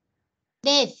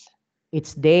 Dave.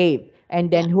 It's Dave.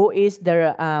 And Yeah. then who is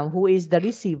the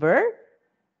receiver?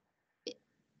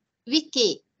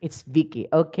 Vicky. It's Vicky.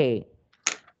 Okay.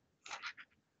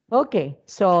 Okay.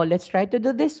 So let's try to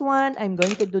do this one. I'm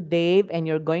going to do Dave and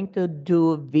you're going to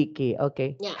do Vicky.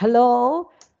 Okay. Yeah.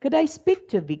 Hello. Could I speak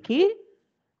to Vicky?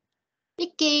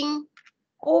 Speaking.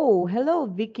 Oh, hello,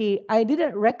 Vicky. I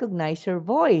didn't recognize your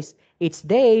voice. It's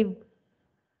Dave.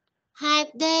 Hi,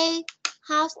 Dave.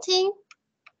 How's things?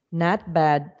 Not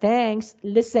bad. Thanks.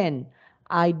 Listen,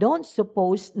 I don't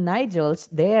suppose Nigel's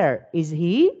there. Is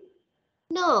he?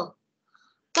 No.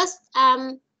 But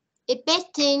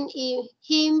expecting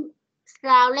him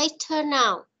around later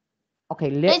now. Okay,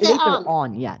 Later later on.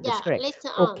 on. Yeah, that's Yeah, correct. later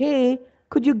on. Okay,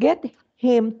 could you get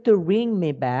him to ring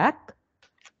me back?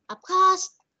 Of course.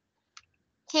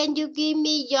 Can you give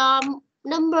me your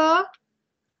number?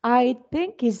 I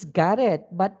think he's got it,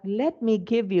 but let me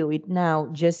give you it now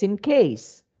just in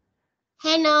case.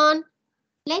 Hang on.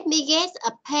 Let me get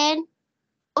a pen.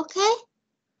 Okay?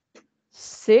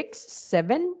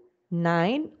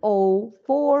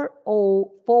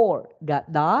 6790404.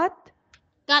 Got that?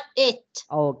 Got it.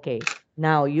 Okay.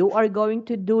 Now you are going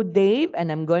to do Dave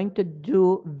and I'm going to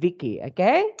do Vicky,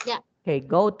 okay? Yeah. Okay,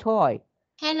 go Toy.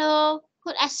 Hello.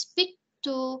 Could I speak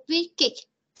to Vicky?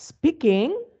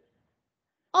 Speaking.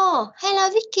 Oh, hello,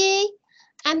 Vicky.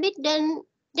 I didn't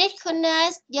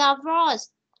recognize your voice.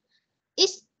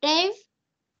 It's Dave.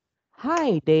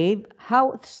 Hi, Dave.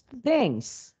 How's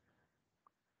things?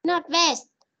 Not best.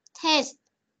 Test.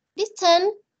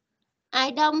 Listen.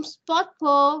 I don't spot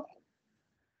for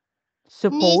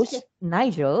need Suppose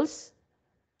Nigel's?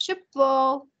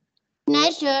 super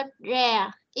Niger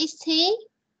there. Is he?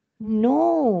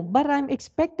 No, but I'm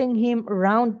expecting him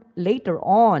around later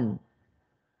on.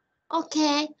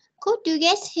 Okay. Could you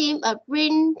get him a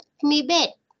bring me bed?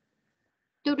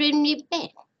 To bring me bed.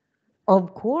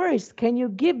 Of course. Can you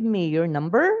give me your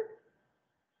number?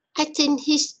 I think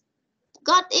he's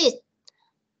got it.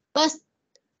 But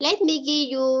let me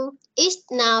give you it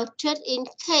now just in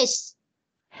case.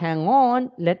 Hang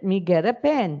on. Let me get a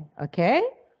pen, okay?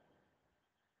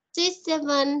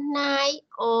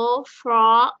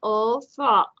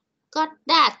 6790404. Got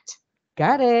that?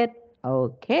 Got it.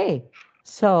 Okay.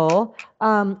 So,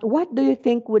 what do you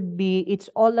think would be, it's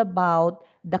all about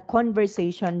the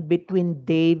conversation between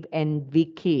Dave and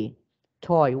Vicky.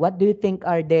 Toy, what do you think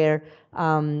are their,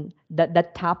 the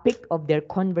topic of their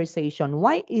conversation?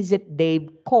 Why is it Dave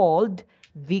called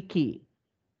Vicky?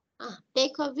 They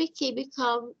call Vicky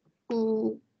because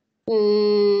mm,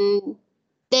 mm,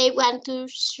 they want to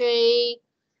say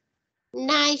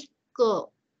nice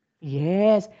girl.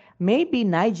 Yes, maybe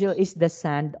Nigel is the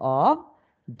son of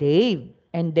Dave.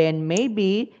 And then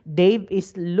maybe Dave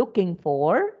is looking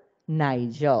for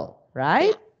Nigel,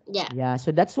 right? Yeah, yeah, Yeah,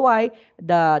 so that's why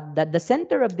the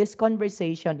center of this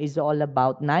conversation is all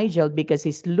about Nigel because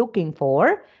he's looking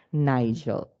for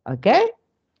Nigel. yeah. Okay?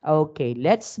 Okay,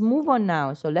 let's move on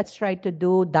now. So let's try to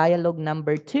do dialogue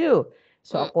number 2.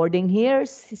 So Mm, according here,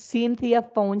 Cynthia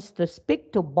phones to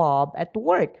speak to Bob at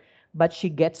work, but she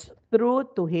gets through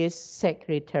to his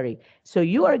secretary. So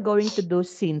you are going to do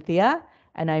Cynthia,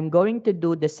 and I'm going to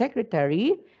do the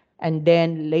secretary, and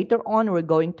then later on we're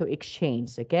going to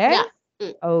exchange, okay? yeah.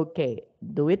 Mm. Okay,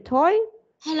 do it, Toy.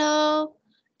 Hello,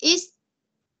 it's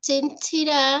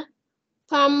Cynthia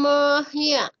Farmer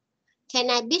here. Can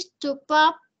I be to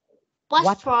Bob? What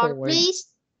What for, for? please?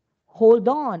 Hold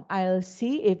on, I'll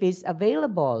see if he's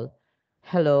available.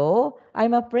 Hello,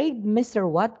 I'm afraid Mr.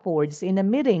 Watford's in a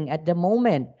meeting at the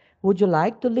moment, Would you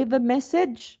like to leave a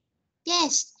message?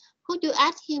 Yes. Could you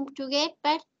ask him to get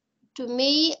back to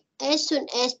me as soon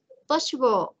as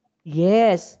possible?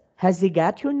 Yes. Has he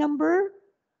got your number?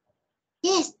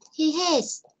 Yes, he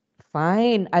has.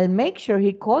 Fine. I'll make sure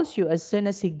he calls you as soon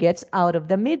as he gets out of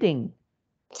the meeting.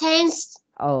 Thanks.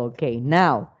 Okay.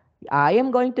 Now, I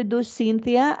am going to do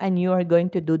Cynthia and you are going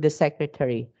to do the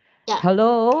secretary. Yeah.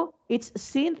 Hello, it's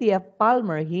Cynthia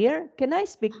Palmer here. Can I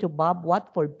speak to Bob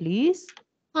Watford, please?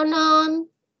 Hold on.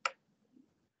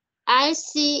 I'll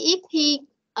see if he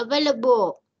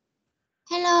available.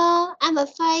 Hello, I'm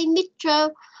afraid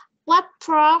Mr.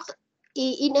 Watford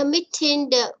is in a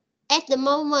meeting at the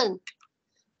moment.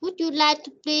 Would you like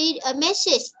to leave a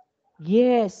message?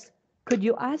 Yes. Could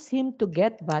you ask him to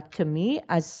get back to me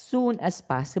as soon as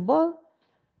possible?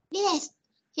 Yes,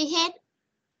 he had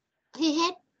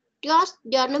got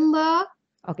your number.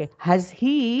 Okay. Has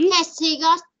he? Has he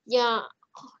got your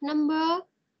number?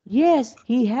 Yes,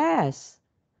 he has.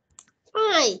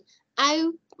 Fine.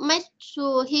 I'll make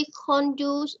sure he calls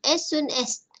you as soon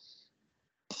as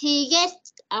he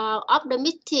gets out of the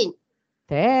meeting.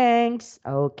 Thanks.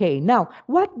 Okay. Now,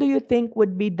 what do you think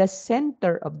would be the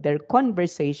center of their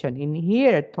conversation in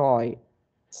here, Toy?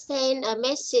 Send a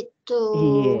message to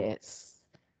Yes.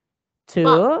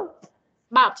 Bob.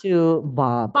 To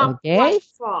Bob. Bob. Bob Okay.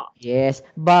 Watford. Yes,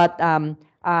 but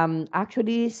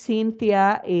actually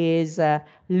Cynthia is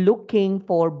looking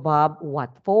for Bob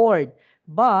Watford,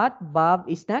 but Bob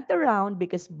is not around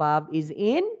because Bob is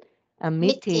in a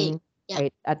Meeting. meeting Yeah.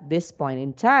 at this point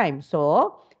in time.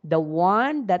 So the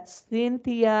one that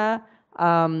Cynthia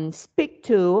speak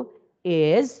to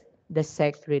is the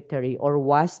secretary or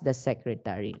was the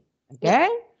secretary. Yeah. Okay?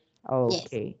 Yes.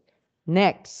 Okay.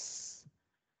 Next.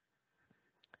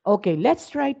 Okay, let's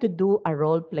try to do a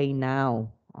role play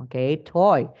now. Okay,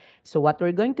 Toy. So what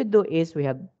we're going to do is we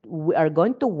are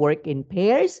going to work in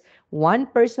pairs. One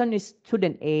person is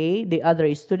student A, the other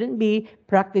is student B.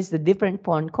 Practice the different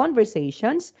phone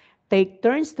conversations. Take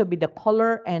turns to be the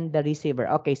caller and the receiver.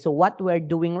 Okay, so what we're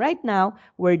doing right now,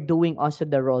 we're doing also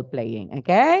the role playing.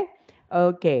 Okay?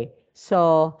 Okay.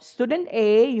 So student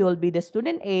A, you'll be the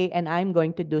student A, and I'm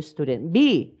going to do student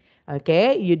B.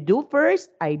 Okay, you do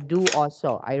first, I do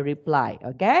also. I reply.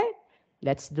 Okay,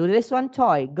 let's do this one,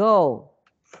 Toy. Go.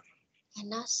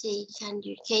 Cannot see. Can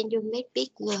you make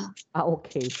bigger?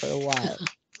 Okay, for a while.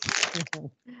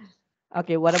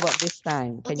 Okay, what about this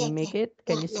time? Can you Okay. make Okay. it?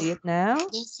 Can Yeah. you Yeah. see it now?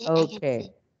 Yes. Yes. I can Okay.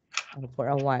 see. For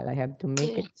a while, I have to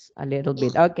make Yeah. it a little Yeah.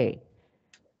 bit. Okay.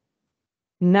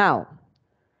 Now,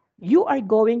 you are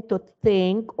going to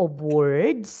think of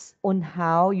words on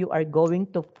how you are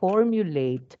going to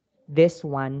formulate this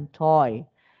one, Toy.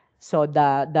 So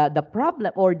the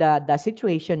problem or the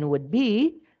situation would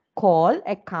be call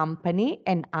a company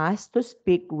and ask to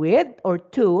speak with or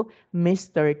to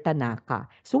Mr. Tanaka.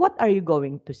 So what are you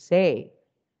going to say?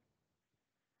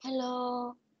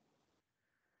 Hello.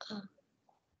 Uh,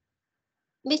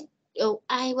 Miss. Oh,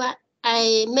 I want.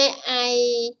 I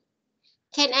may.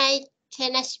 Can I.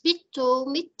 Can I speak to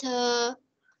Mr.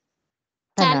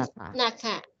 Tanaka.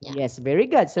 Tanaka? Yeah. Yes, very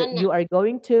good. So Tanaka. you are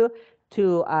going to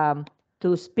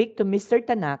to speak to Mr.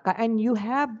 Tanaka and you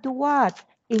have to what?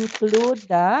 Include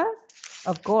the,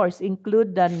 of course,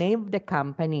 include the name of the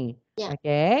company. Yeah.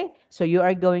 Okay? So you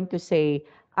are going to say,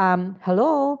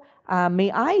 hello,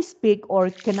 may I speak or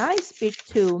can I speak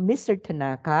to Mr.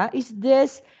 Tanaka? Is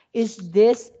this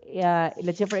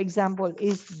let's say for example,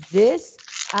 is this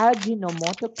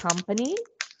Ajinomoto company?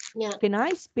 Yeah. Can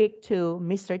I speak to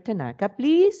Mr. Tanaka,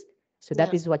 please? So that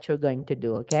Yeah. is what you're going to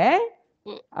do, okay?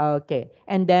 Mm. Okay.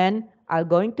 And then I'm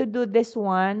going to do this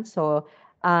one. So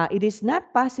it is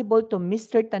not possible to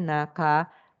Mr. Tanaka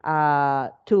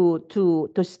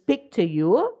to speak to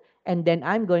you. And then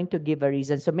I'm going to give a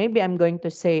reason. So maybe I'm going to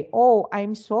say, oh,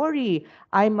 I'm sorry.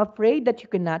 I'm afraid that you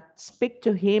cannot speak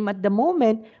to him at the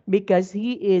moment because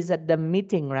he is at the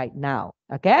meeting right now.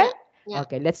 Okay? Yeah. Yeah.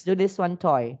 Okay, let's do this one,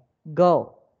 Toy.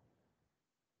 Go.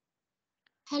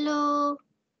 Hello.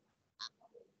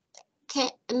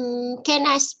 Can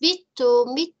I speak to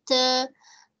Mr.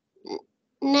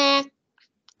 Tanaka.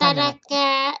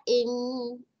 Tanaka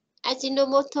in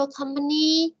Ajinomoto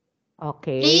company,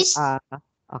 Okay. please?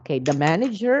 Okay. The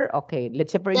manager. Okay.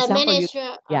 Let's say, for The example, you. manager,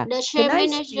 Yeah. the Can share I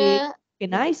speak? manager.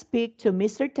 Can I speak to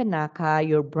Mr. Tanaka,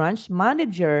 your branch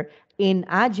manager in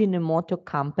Ajinomoto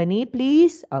Company,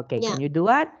 please? Okay. Yeah. Can you do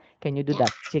that? Can you do Yeah.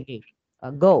 that? Sige.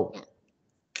 Go. Yeah.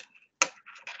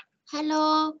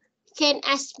 Hello. Can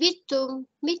I speak to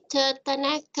Mr.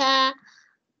 Tanaka,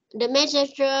 the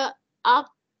manager of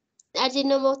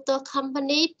Ajinomoto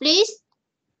company, please?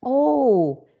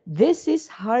 Oh, This is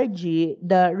Hargie,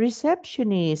 the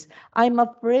receptionist. I'm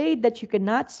afraid that you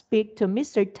cannot speak to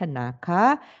Mr.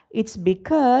 Tanaka. It's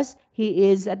because he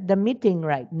is at the meeting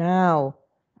right now.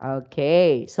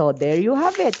 Okay, so there you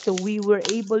have it. So we were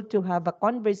able to have a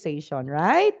conversation,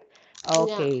 right?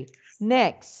 Yeah. Okay,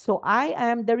 next. So I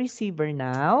am the receiver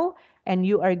now, and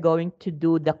you are going to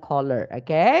do the caller,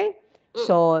 okay? Mm.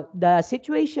 So the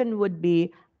situation would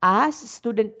be ask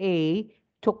student A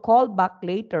to call back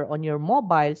later on your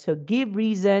mobile. So give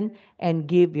reason and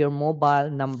give your mobile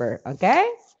number. Okay?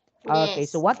 Okay,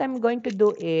 so Yes. what I'm going to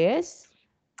do is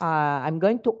I'm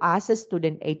going to ask a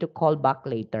student A to call back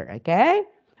later. Okay?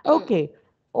 Mm. Okay.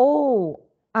 Oh,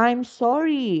 I'm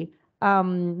sorry.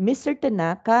 Mr.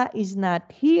 Tanaka is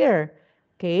not here.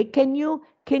 Okay, can you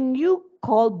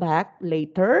call back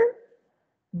later?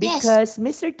 Yes. Because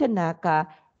Mr. Tanaka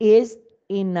is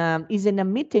in a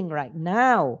meeting right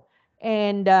now.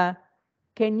 And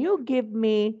can you give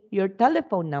me your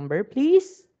telephone number,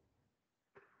 please?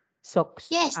 So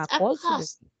Yes. Of call to the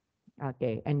course.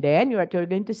 okay, and then what you're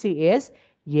going to see is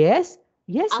yes,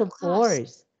 yes, Of of course.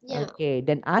 course. Yeah. Okay,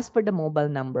 then ask for the mobile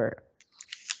number.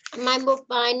 My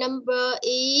mobile number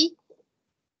is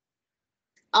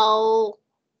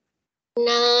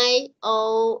 0908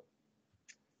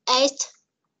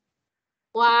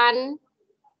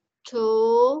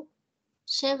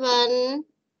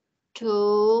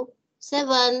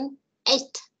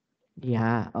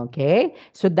 Yeah, okay.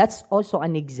 So that's also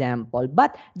an example.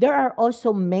 But there are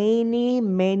also many,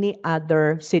 many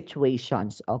other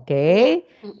situations, Yeah. okay?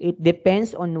 It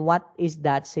depends on what is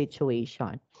that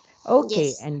situation.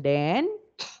 Okay, Yes. and then,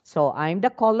 so I'm the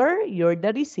caller, you're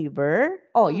the receiver.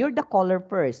 Oh, Mm. you're the caller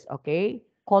first, okay?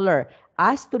 Caller,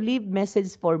 ask to leave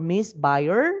message for Miss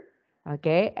Buyer,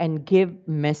 okay? And give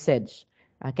message.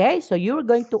 Okay, so you're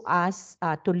going to ask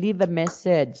to leave a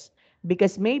message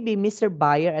because maybe Mr.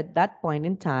 Buyer at that point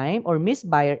in time or Miss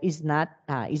Buyer is not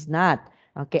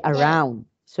okay Yeah. around.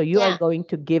 So you are Yeah. going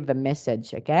to give a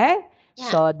message, okay?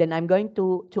 Yeah. So then I'm going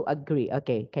to agree.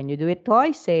 Okay, can you do it,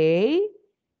 Toy? Say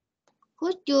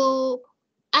Could you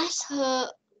ask her,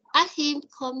 ask him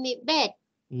call me back?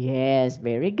 yes,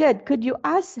 very good. Could you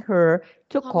ask her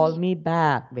to Call call me, me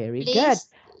back? Very good. please.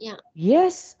 Yeah.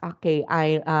 Yes, okay.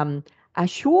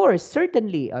 Sure,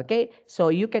 certainly. Okay. So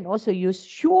you can also use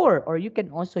sure or you can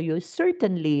also use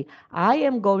certainly. I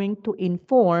am going to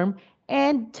inform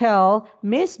and tell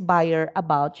Miss Buyer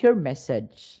about your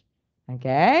message.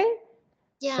 Okay?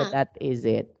 So Yeah. that is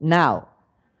it. Now,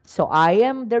 so I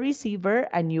am the receiver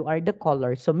and you are the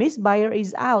caller. So Miss Buyer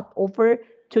is out. Offer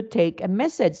to take a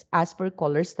message. Ask for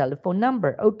caller's telephone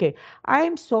number. Okay.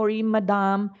 I'm sorry,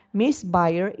 Madam. Miss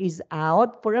Buyer is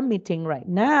out for a meeting right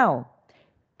now.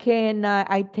 Can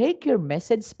I take your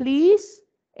message, please?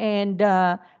 And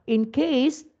in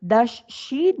case, does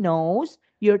she knows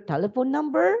your telephone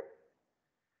number?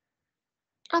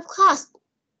 Of course.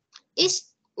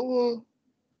 It's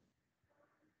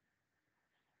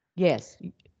Yes.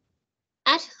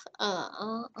 ask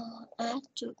ask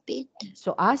to be.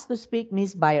 So ask to speak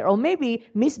Miss Buyer. Or maybe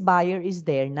Miss Buyer is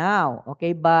there now,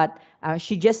 okay? But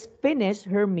she just finished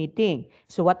her meeting.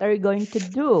 So what are you going to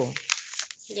do?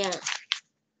 Yeah.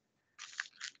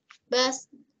 But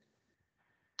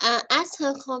ask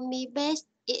her call me back.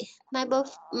 My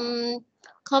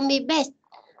call me back.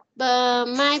 But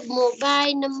my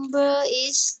mobile number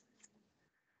is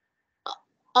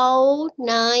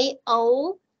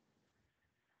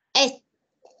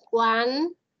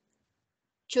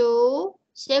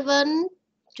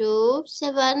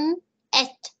 0908127278.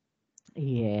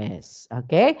 Yes,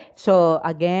 okay? So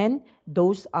again,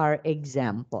 those are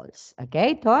examples,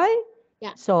 okay, Toy?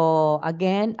 Yeah. So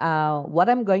again, what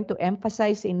I'm going to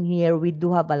emphasize in here, we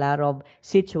do have a lot of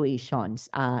situations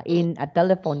Mm. in a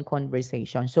telephone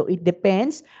conversation. So it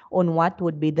depends on what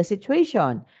would be the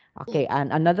situation. Okay,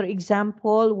 and another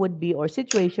example would be, or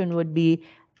situation would be,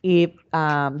 if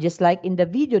just like in the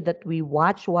video that we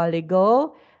watched a while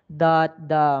ago, that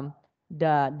the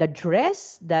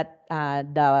dress that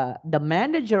the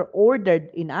manager ordered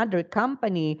in other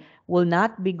company will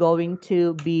not be going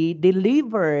to be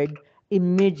delivered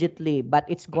immediately, but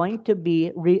it's going to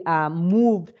be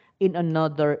moved in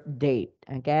another date.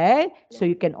 Okay, so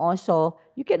you can also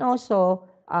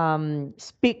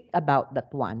speak about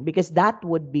that one because that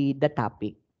would be the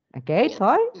topic. Okay, Yeah.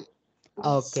 Toy. Yes.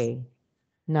 Okay,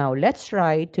 now let's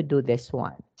try to do this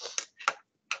one.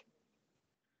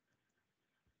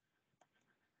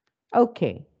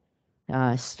 Okay.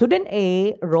 Student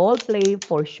A, role play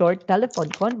for short telephone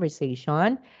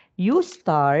conversation. You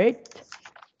start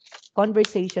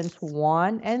conversations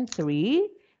 1 and 3.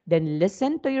 Then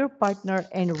listen to your partner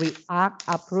and react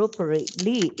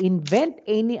appropriately. Invent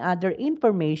any other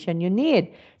information you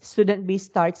need. Student B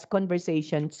starts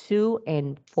conversation 2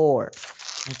 and 4.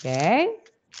 Okay?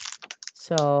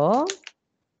 So,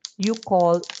 you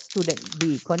call student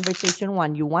B. Conversation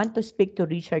 1, you want to speak to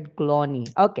Richard Cloney.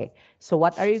 Okay, so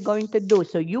what are you going to do?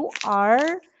 So you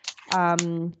are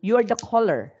the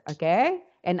caller, okay?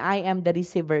 And I am the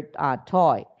receiver,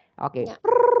 Toy. Okay. Yeah.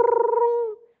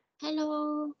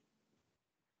 Hello.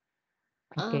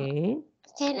 Okay.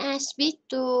 Can I speak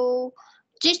to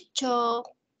Teacher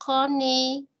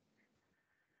Connie?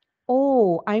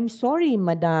 Oh, I'm sorry,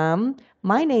 madam.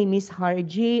 My name is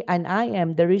Hargie and I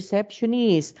am the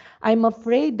receptionist. I'm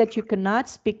afraid that you cannot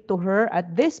speak to her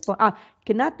at this point.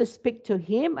 Cannot to speak to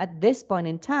him at this point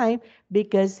in time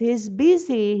because he's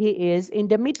busy. He is in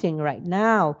the meeting right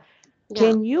now. Yeah,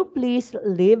 Can you please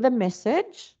leave a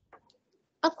message?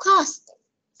 of course.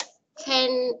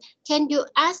 Can Can you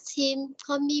ask him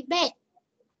call me back,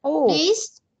 Oh,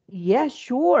 please? yes,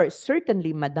 sure.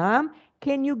 Certainly, madam.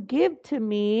 Can you give to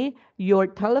me your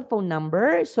telephone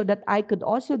number so that I could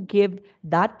also give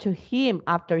that to him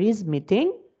after his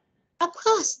meeting? Of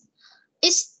course.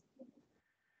 It's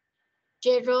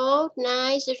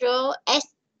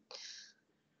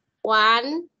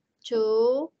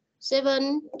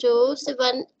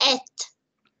 090S127278.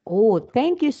 Oh,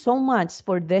 thank you so much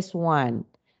for this one.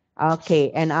 Okay,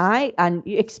 and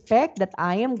you expect that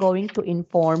I am going to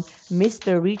inform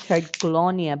Mr. Richard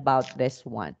Clooney about this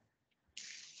one.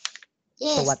 So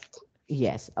Yes, what?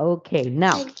 Yes. Okay.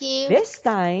 Now, thank you. this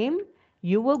time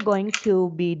you will going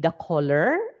to be the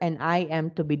caller and I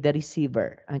am to be the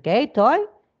receiver. Okay, Toy?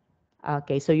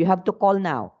 Okay, so you have to call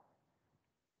now.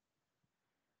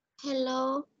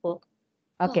 Hello.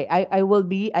 Okay, I will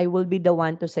be the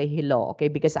one to say hello, okay,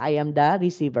 because I am the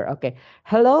receiver. Okay.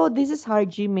 Hello, this is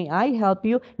Hargie. May I help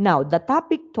you? Now, the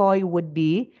topic, Toy, would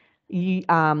be you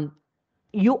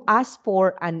ask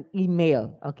for an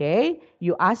email, okay?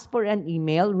 You ask for an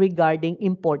email regarding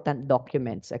important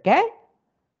documents, okay?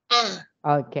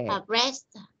 Okay. Rest.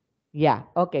 Yeah.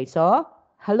 Okay. So,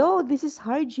 hello, this is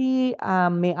Hargie.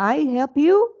 May I help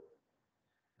you?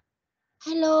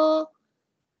 Hello.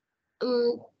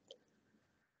 Um,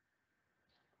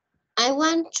 I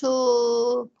want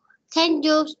to. Can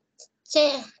you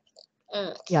say?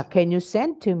 Yeah. Can you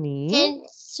send to me? Can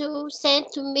you send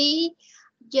to me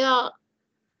your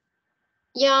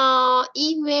your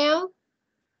email?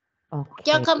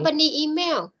 Your Okay. company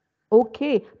email.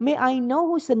 Okay. May I know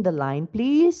who's on the line,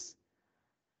 please?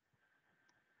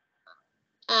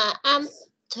 I'm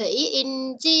Thuy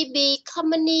in GB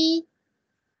company.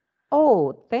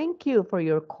 Oh, thank you for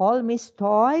your call, Miss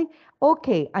Toy.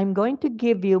 Okay, I'm going to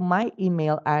give you my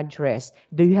email address.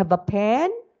 Do you have a pen?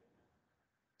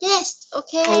 Yes.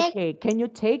 Okay. Okay, can you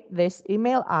take this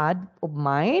email ad of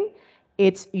mine?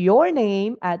 It's your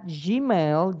name at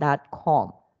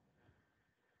gmail.com.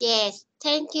 Yes.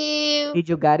 Thank you. Did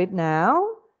you got it now?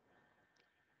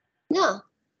 No.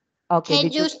 Okay, Can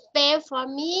did you you? spell for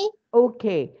me?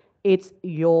 Okay, it's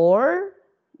your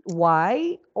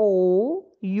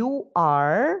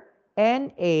YOURNAME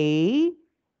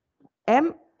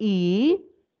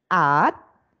at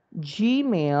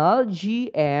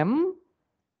gmail.com.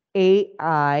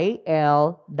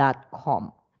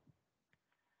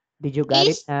 Did you got it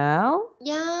It's now?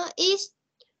 yeah. It's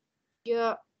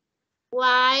your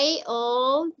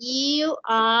YOURNAME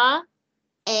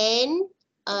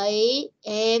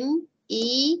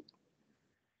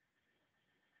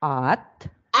At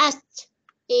at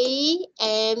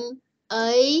email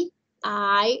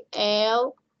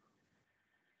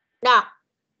dot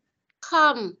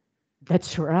com.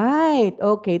 That's right.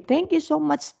 Okay, thank you so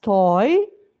much, Toy.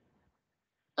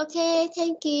 Okay,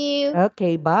 thank you.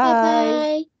 Okay, Bye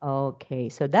bye. bye. Okay,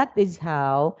 so that is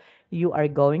how you are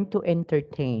going to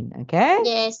entertain. Okay?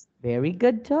 Yes. Very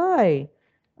good, Toy.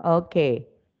 Okay,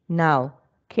 now,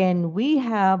 can we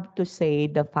have to say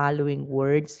the following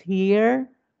words here?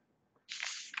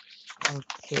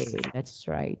 Okay, let's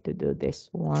try to do this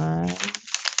one.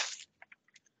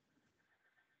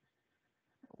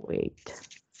 Wait.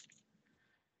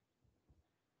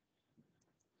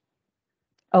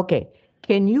 Okay,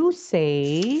 can you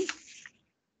say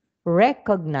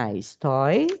recognize,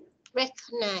 Toy?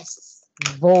 Recognize.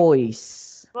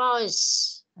 Voice.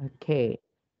 Voice. Okay.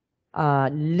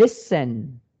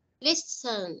 Listen.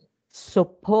 Listen.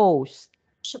 Suppose.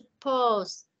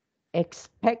 Suppose.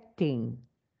 Expecting.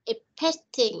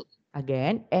 Expecting.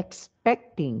 Again,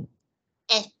 expecting.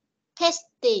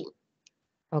 Expecting.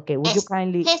 Okay, would you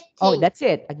kindly? Oh, Expecting. that's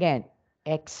it. Again,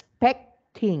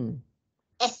 expecting.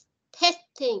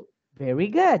 Expecting. Very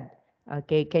good.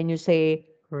 Okay, can you say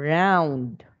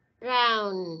round?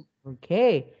 round,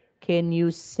 Okay, can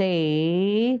you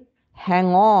say hang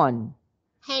on?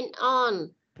 hang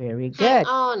on, Very hang good.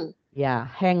 on, Yeah,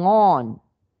 hang on.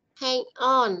 hang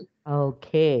on,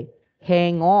 Okay,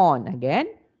 hang on again.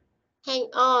 hang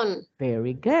on.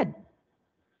 Very good.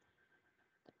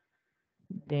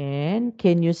 Then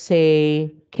can you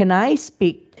say, can I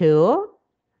speak to?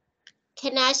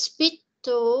 Can I speak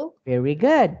to Very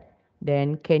good.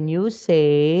 Then can you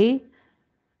say,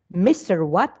 Mr.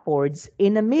 Watford's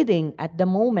in a meeting at the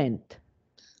moment?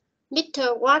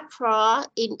 Mr. Watford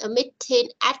in a meeting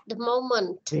at the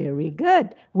moment? Very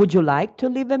good. Would you like to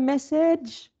leave a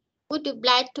message? Would you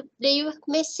like to leave a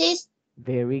message?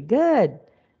 Very good.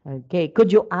 Okay,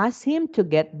 could you ask him to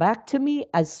get back to me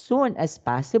as soon as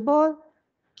possible?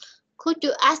 Could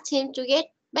you ask him to get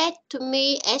back to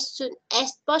me as soon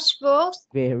as possible?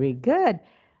 Very good.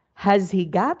 Has he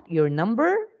got your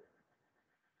number?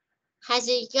 Has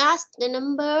he got the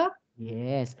number?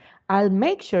 Yes. I'll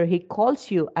make sure he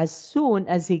calls you as soon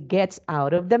as he gets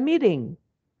out of the meeting.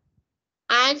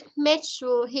 I'll make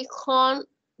sure he calls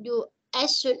you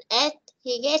as soon as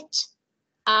he gets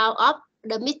out of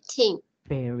the meeting.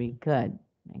 Very good.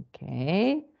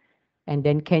 Okay. And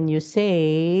then can you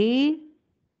say,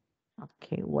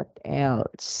 okay, what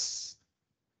else?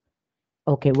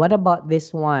 Okay, what about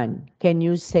this one? Can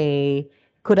you say,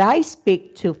 could I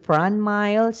speak to Fran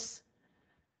Miles?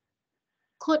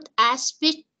 Could I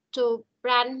speak to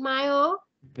Brand Mayo?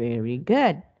 Very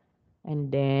good.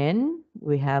 And then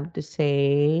we have to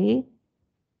say,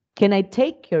 can I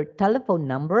take your telephone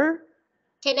number?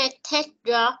 Can I take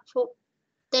your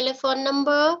telephone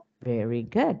number? Very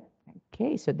good.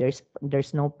 Okay, so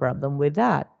there's no problem with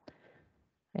that.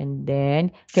 And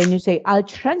then can you say, I'll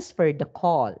transfer the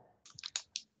call?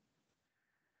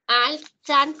 I'll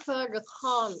transfer the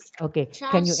call. Okay,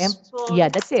 can you Transfer, yeah,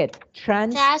 that's it.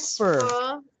 Transfer.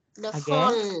 transfer the Again,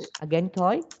 phone. again,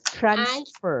 Toy. I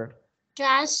Transfer.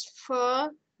 transfer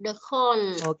the call.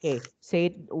 Okay, say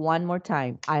it one more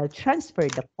time. I'll transfer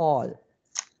the call.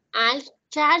 I'll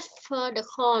transfer the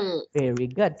call. Very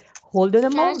good. Hold on a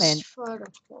moment. Transfer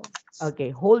the call. Okay,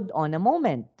 hold on a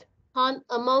moment. Hold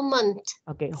a moment.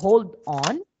 Okay, hold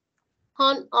on.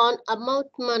 Hold on a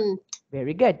moment.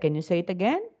 Very good. Can you say it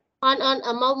again? Hold on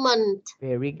a moment.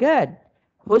 Very good.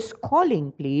 Who's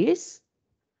calling, please?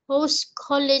 Who's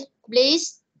calling,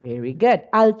 please? Very good.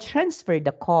 I'll transfer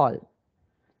the call.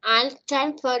 I'll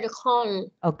transfer the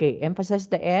call. Okay, emphasize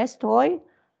the S, Toy.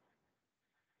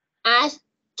 I'll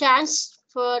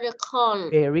transfer the call.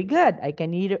 Very good. I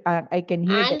can hear the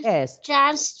I'll S.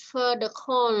 transfer the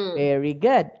call. Very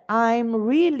good. I'm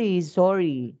really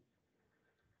sorry.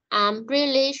 I'm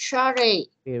really sorry.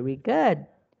 Very good.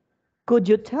 Could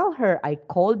you tell her I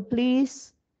called,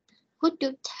 please? Could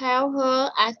you tell her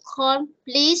I called,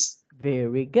 please?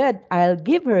 Very good. I'll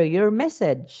give her your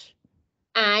message.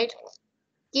 I'll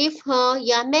give her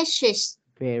your message.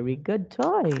 Very good,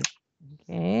 Toy.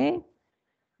 Okay.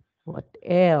 What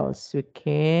else we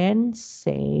can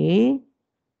say?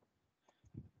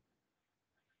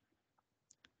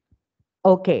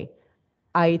 Okay.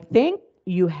 I think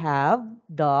you have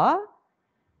the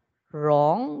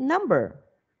wrong number.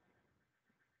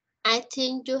 I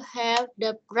think you have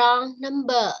the wrong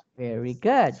number. Very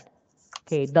good.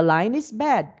 Okay, the line is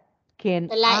bad. Can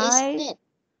The line is I bad.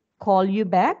 call you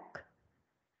back?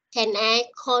 Can I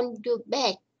call you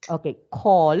back? Okay,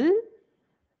 call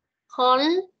Call.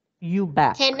 you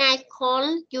back. Can I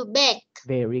call you back?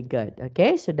 Very good.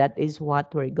 Okay, so that is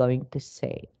what we're going to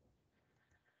say.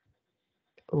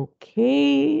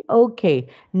 Okay, okay.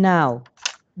 Now,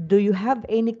 do you have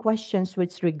any questions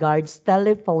with regards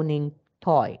telephoning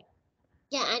Toy?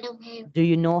 Yeah, I don't have. Do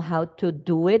you know how to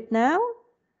do it now?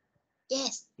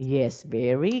 Yes. Yes,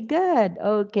 very good.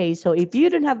 Okay, so if you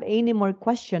don't have any more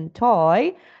question,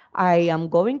 Toy, I am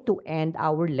going to end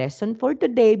our lesson for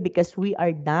today because we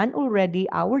are done already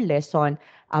our lesson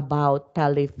about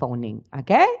telephoning.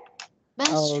 Okay? But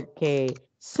Okay. I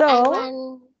So,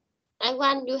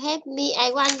 want you help me.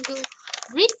 I want to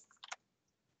read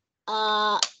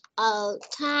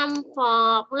time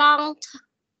for long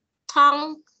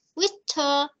tongue with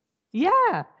her.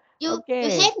 yeah. You Okay.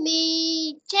 help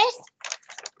me check.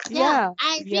 Yeah.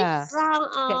 I read Yeah. wrong.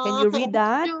 Can you read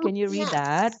that? Can you read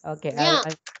that? Okay. Yeah,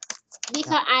 I'll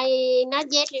because I not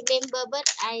yet remember, but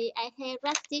I have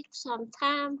practiced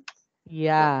sometime.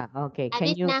 yeah. Okay. I Can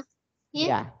read you? now. Here.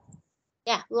 Yeah.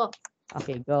 Yeah, go.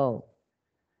 Okay. Go.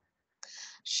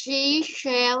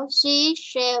 Seashell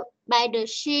by the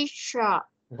seashore.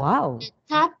 Wow. The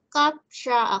top cup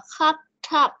saw a cup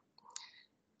top,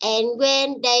 and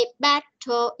when they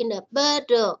battle in a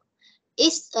battle,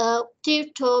 It's a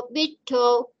little bit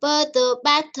further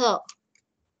battle.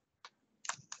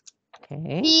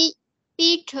 Okay.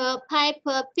 Peter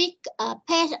Piper picked a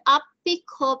pair of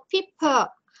pickled pepper.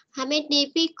 How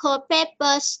many pickled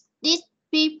peppers did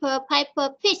Peter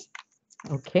Piper pick?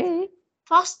 Okay.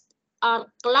 Frost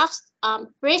on glass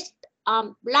on breast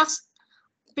on blast,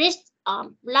 breast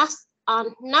on blast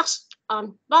on nuts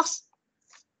on box.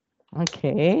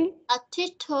 Okay. A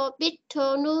tittle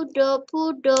bittle noodle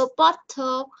poodle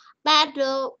bottle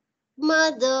battle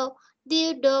mother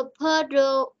dildo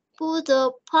puddle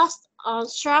poodle post on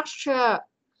structure.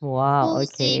 Wow.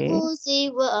 Fuzzy Okay.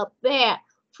 Wuzzy were a bear.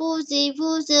 Fuzzy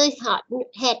Wuzzy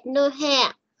had no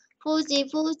hair. Fuzzy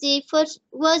Wuzzy first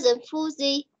wasn't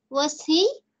Fuzzy, was he?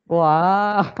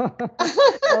 Wow.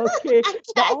 Okay. I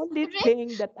The can't only read.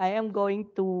 thing that I am going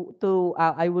to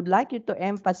I would like you to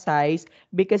emphasize,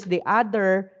 because the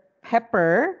other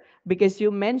pepper, because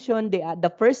you mentioned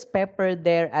the first pepper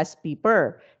there as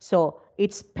pepper. So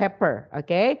it's pepper,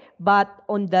 okay? But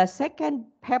on the second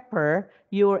pepper,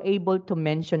 you were able to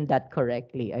mention that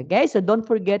correctly. Okay? So don't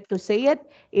forget to say it.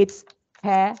 It's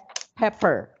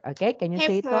pepper. Okay? Can you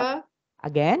say it Pepper,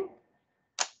 again?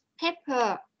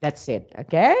 pepper. That's it.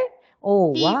 Okay? Oh,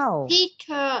 wow.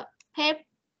 Peter,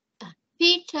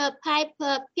 Peter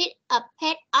Piper picked a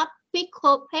peck of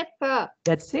pickled pepper.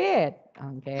 That's it.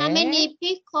 How Okay. many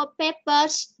pickled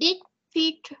peppers did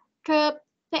Peter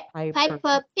Hyper.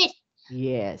 Piper pick?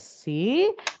 Yes.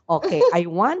 See? Okay. I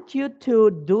want you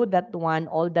to do that one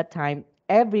all the time,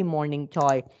 every morning,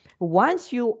 Choi.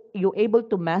 Once you able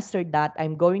to master that,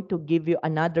 I'm going to give you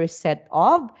another set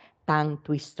of tongue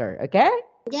twister. Okay?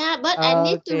 Yeah, but I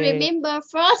need to Okay. remember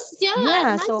first. Yeah, I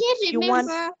Yeah, not so yet you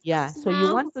want remember. yeah, so you Now,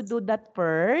 want to do that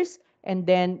first, and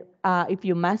then if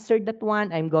you master that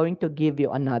one, I'm going to give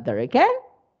you another, okay?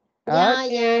 yeah,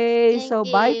 yeah. Okay, Thank so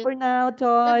bye you. for now,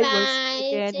 Bye Toy. We'll see you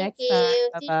bye. again Thank next time.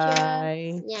 you, teacher.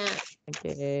 Bye-bye. Yeah.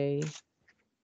 Okay.